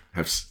people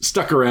have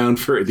stuck around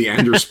for the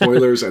Andor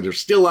spoilers and are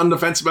still on the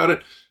fence about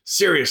it,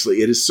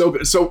 seriously, it is so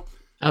good. So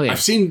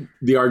I've seen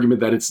the argument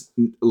that it's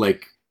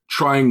like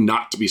trying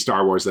not to be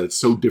Star Wars, that it's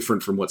so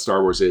different from what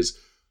Star Wars is.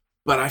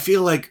 But I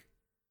feel like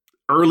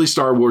early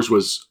Star Wars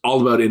was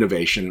all about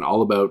innovation and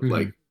all about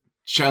like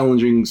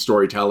challenging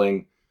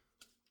storytelling.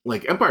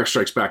 Like Empire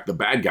Strikes Back, the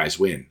bad guys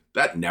win.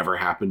 That never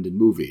happened in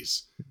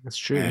movies. That's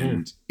true.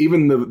 And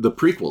even the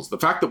prequels, the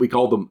fact that we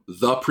call them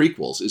the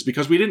prequels is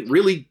because we didn't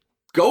really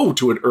go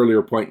to an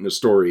earlier point in the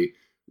story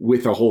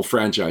with a whole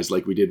franchise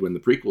like we did when the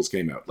prequels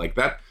came out. Like,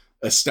 that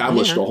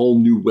established a whole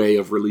new way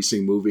of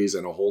releasing movies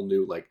and a whole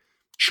new like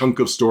chunk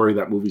of story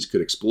that movies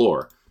could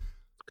explore.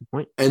 Good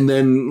point. And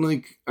then,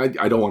 like, I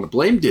don't want to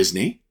blame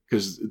Disney,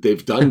 because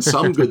they've done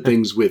some good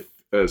things with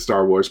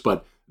Star Wars,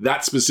 but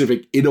that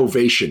specific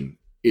innovation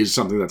is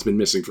something that's been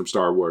missing from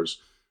Star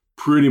Wars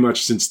pretty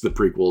much since the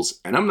prequels.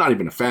 And I'm not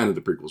even a fan of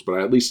the prequels, but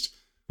I at least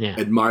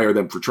admire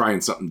them for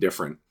trying something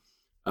different.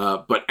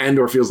 But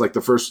Andor feels like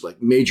the first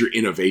like major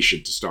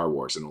innovation to Star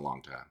Wars in a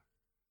long time.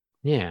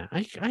 Yeah,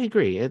 I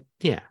agree.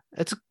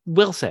 It's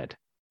well said.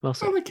 Well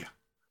said. Oh, thank you.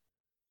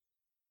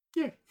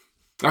 Yeah.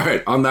 All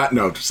right, on that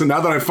note, so now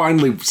that I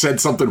finally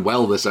said something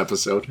well this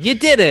episode. You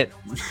did it!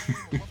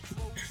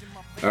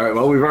 All right,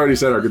 well, we've already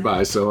said our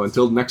goodbyes, so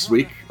until next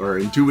week, or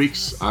in 2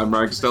 weeks, I'm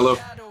Ryan Costello.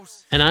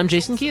 And I'm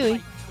Jason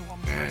Keeley.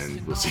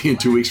 And we'll see you in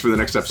 2 weeks for the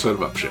next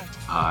episode of Upshift.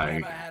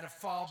 I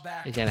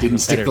didn't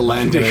stick the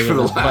landing for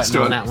the last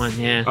one. On that one,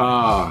 yeah.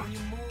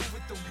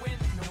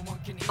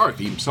 Our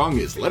theme song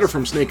is Letter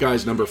from Snake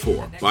Eyes No.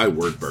 4 by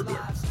Word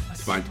Burglar.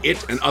 To find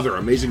it and other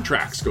amazing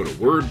tracks, go to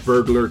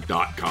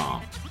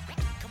wordburglar.com.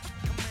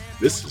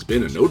 This has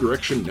been a No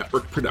Direction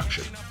Network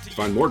production. To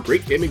find more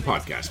great gaming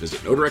podcasts, visit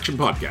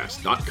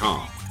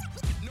NoDirectionPodcast.com.